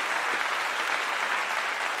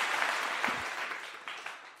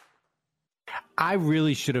 I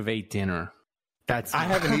really should have ate dinner. I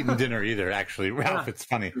haven't eaten dinner either, actually. Ralph, it's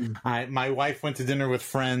funny. My wife went to dinner with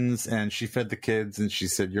friends, and she fed the kids, and she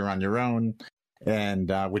said, "You're on your own,"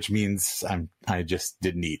 and which means I just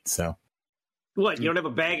didn't eat. So, what? You don't have a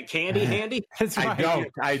bag of candy handy? I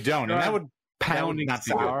don't, and that would pounding not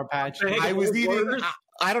be Sour good. Patch. I was eating.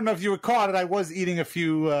 I don't know if you would call it. I was eating a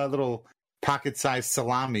few little pocket-sized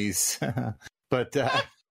salamis, but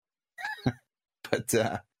that's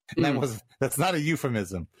not a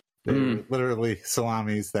euphemism. They were literally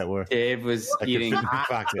salamis that were. Dave was eating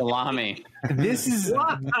salami. This is.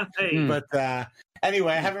 But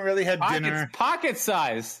anyway, I haven't really had dinner. Pocket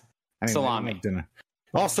size salami. Dinner.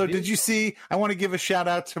 Also, did you see? I want to give a shout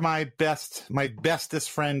out to my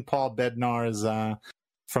bestest friend Paul Bednar's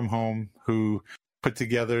from home, who put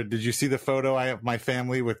together. Did you see the photo? I have my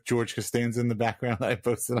family with George Costanza in the background that I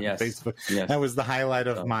posted on Facebook. Yes. That was the highlight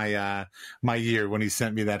of my year when he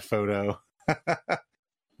sent me that photo.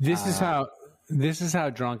 This is how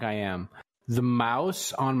drunk I am. The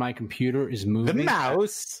mouse on my computer is moving. The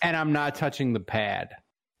mouse, and I'm not touching the pad.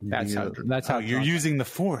 That's how you're using the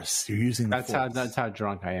force. You're using the force. That's how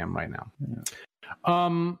drunk I am right now.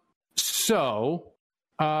 Yeah. So,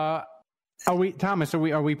 are we, Thomas? Are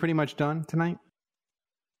we pretty much done tonight?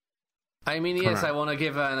 I mean, yes. I want to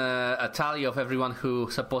give a tally of everyone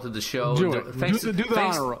who supported the show. Do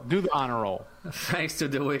the honor roll. Thanks to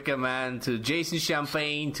the Wicker Man, to Jason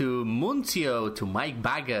Champagne, to Muncio, to Mike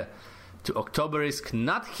Bagger, to Oktoberist,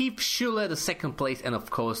 Not Heap Schuler, the second place, and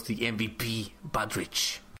of course the MVP,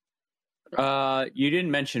 Budrich. You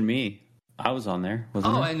didn't mention me. I was on there.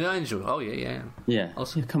 And Andrew. Oh, yeah. Yeah.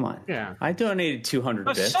 Also, come on. Yeah. I donated 200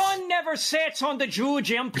 bits. The sun never sets on the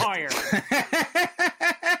Jewish Empire.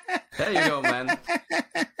 There you go, man.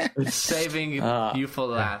 It's saving you for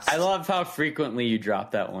last. I love how frequently you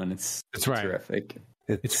drop that one. It's right. Terrific.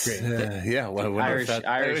 It's great.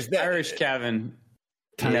 Irish Kevin.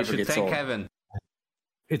 Never gets old. Kevin.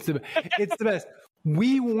 It's the best.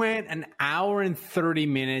 We went an hour and 30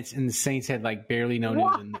 minutes, and the Saints had barely no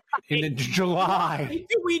news in the July. Why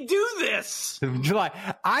do we do this? July.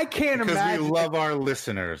 I can't imagine. Because we love our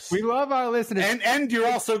listeners. We love our listeners. And you're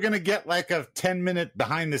also going to get a 10-minute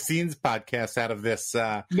behind-the-scenes podcast out of this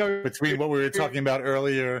between what we were talking about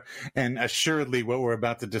earlier and assuredly what we're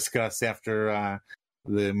about to discuss after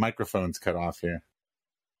the microphones cut off here.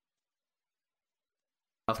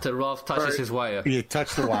 After Rolf touches his wire. You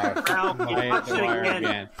touched the wire. I hit the wire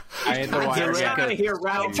again. Get out of here,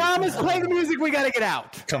 Ralph. Thomas, play the music. We got to get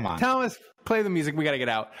out. Come on. Thomas, play the music. We got to get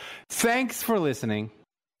out. Thanks for listening.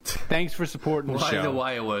 Thanks for supporting the show. The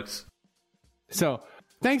wire works. So,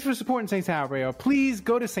 thanks for supporting Saints Happy Hour. Please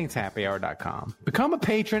go to saintshappyhour.com. Become a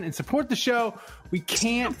patron and support the show. We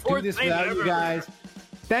can't do this without you guys.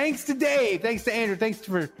 Thanks to Dave. Thanks to Andrew. Thanks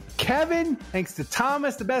for Kevin. Thanks to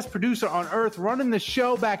Thomas, the best producer on earth, running the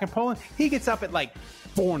show back in Poland. He gets up at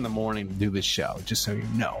 4 in the morning to do this show, just so you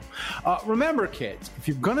know. Remember, kids, if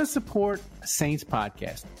you're going to support a Saints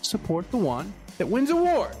podcast, support the one that wins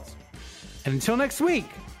awards. And until next week,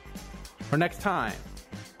 or next time,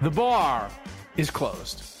 the bar is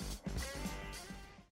closed.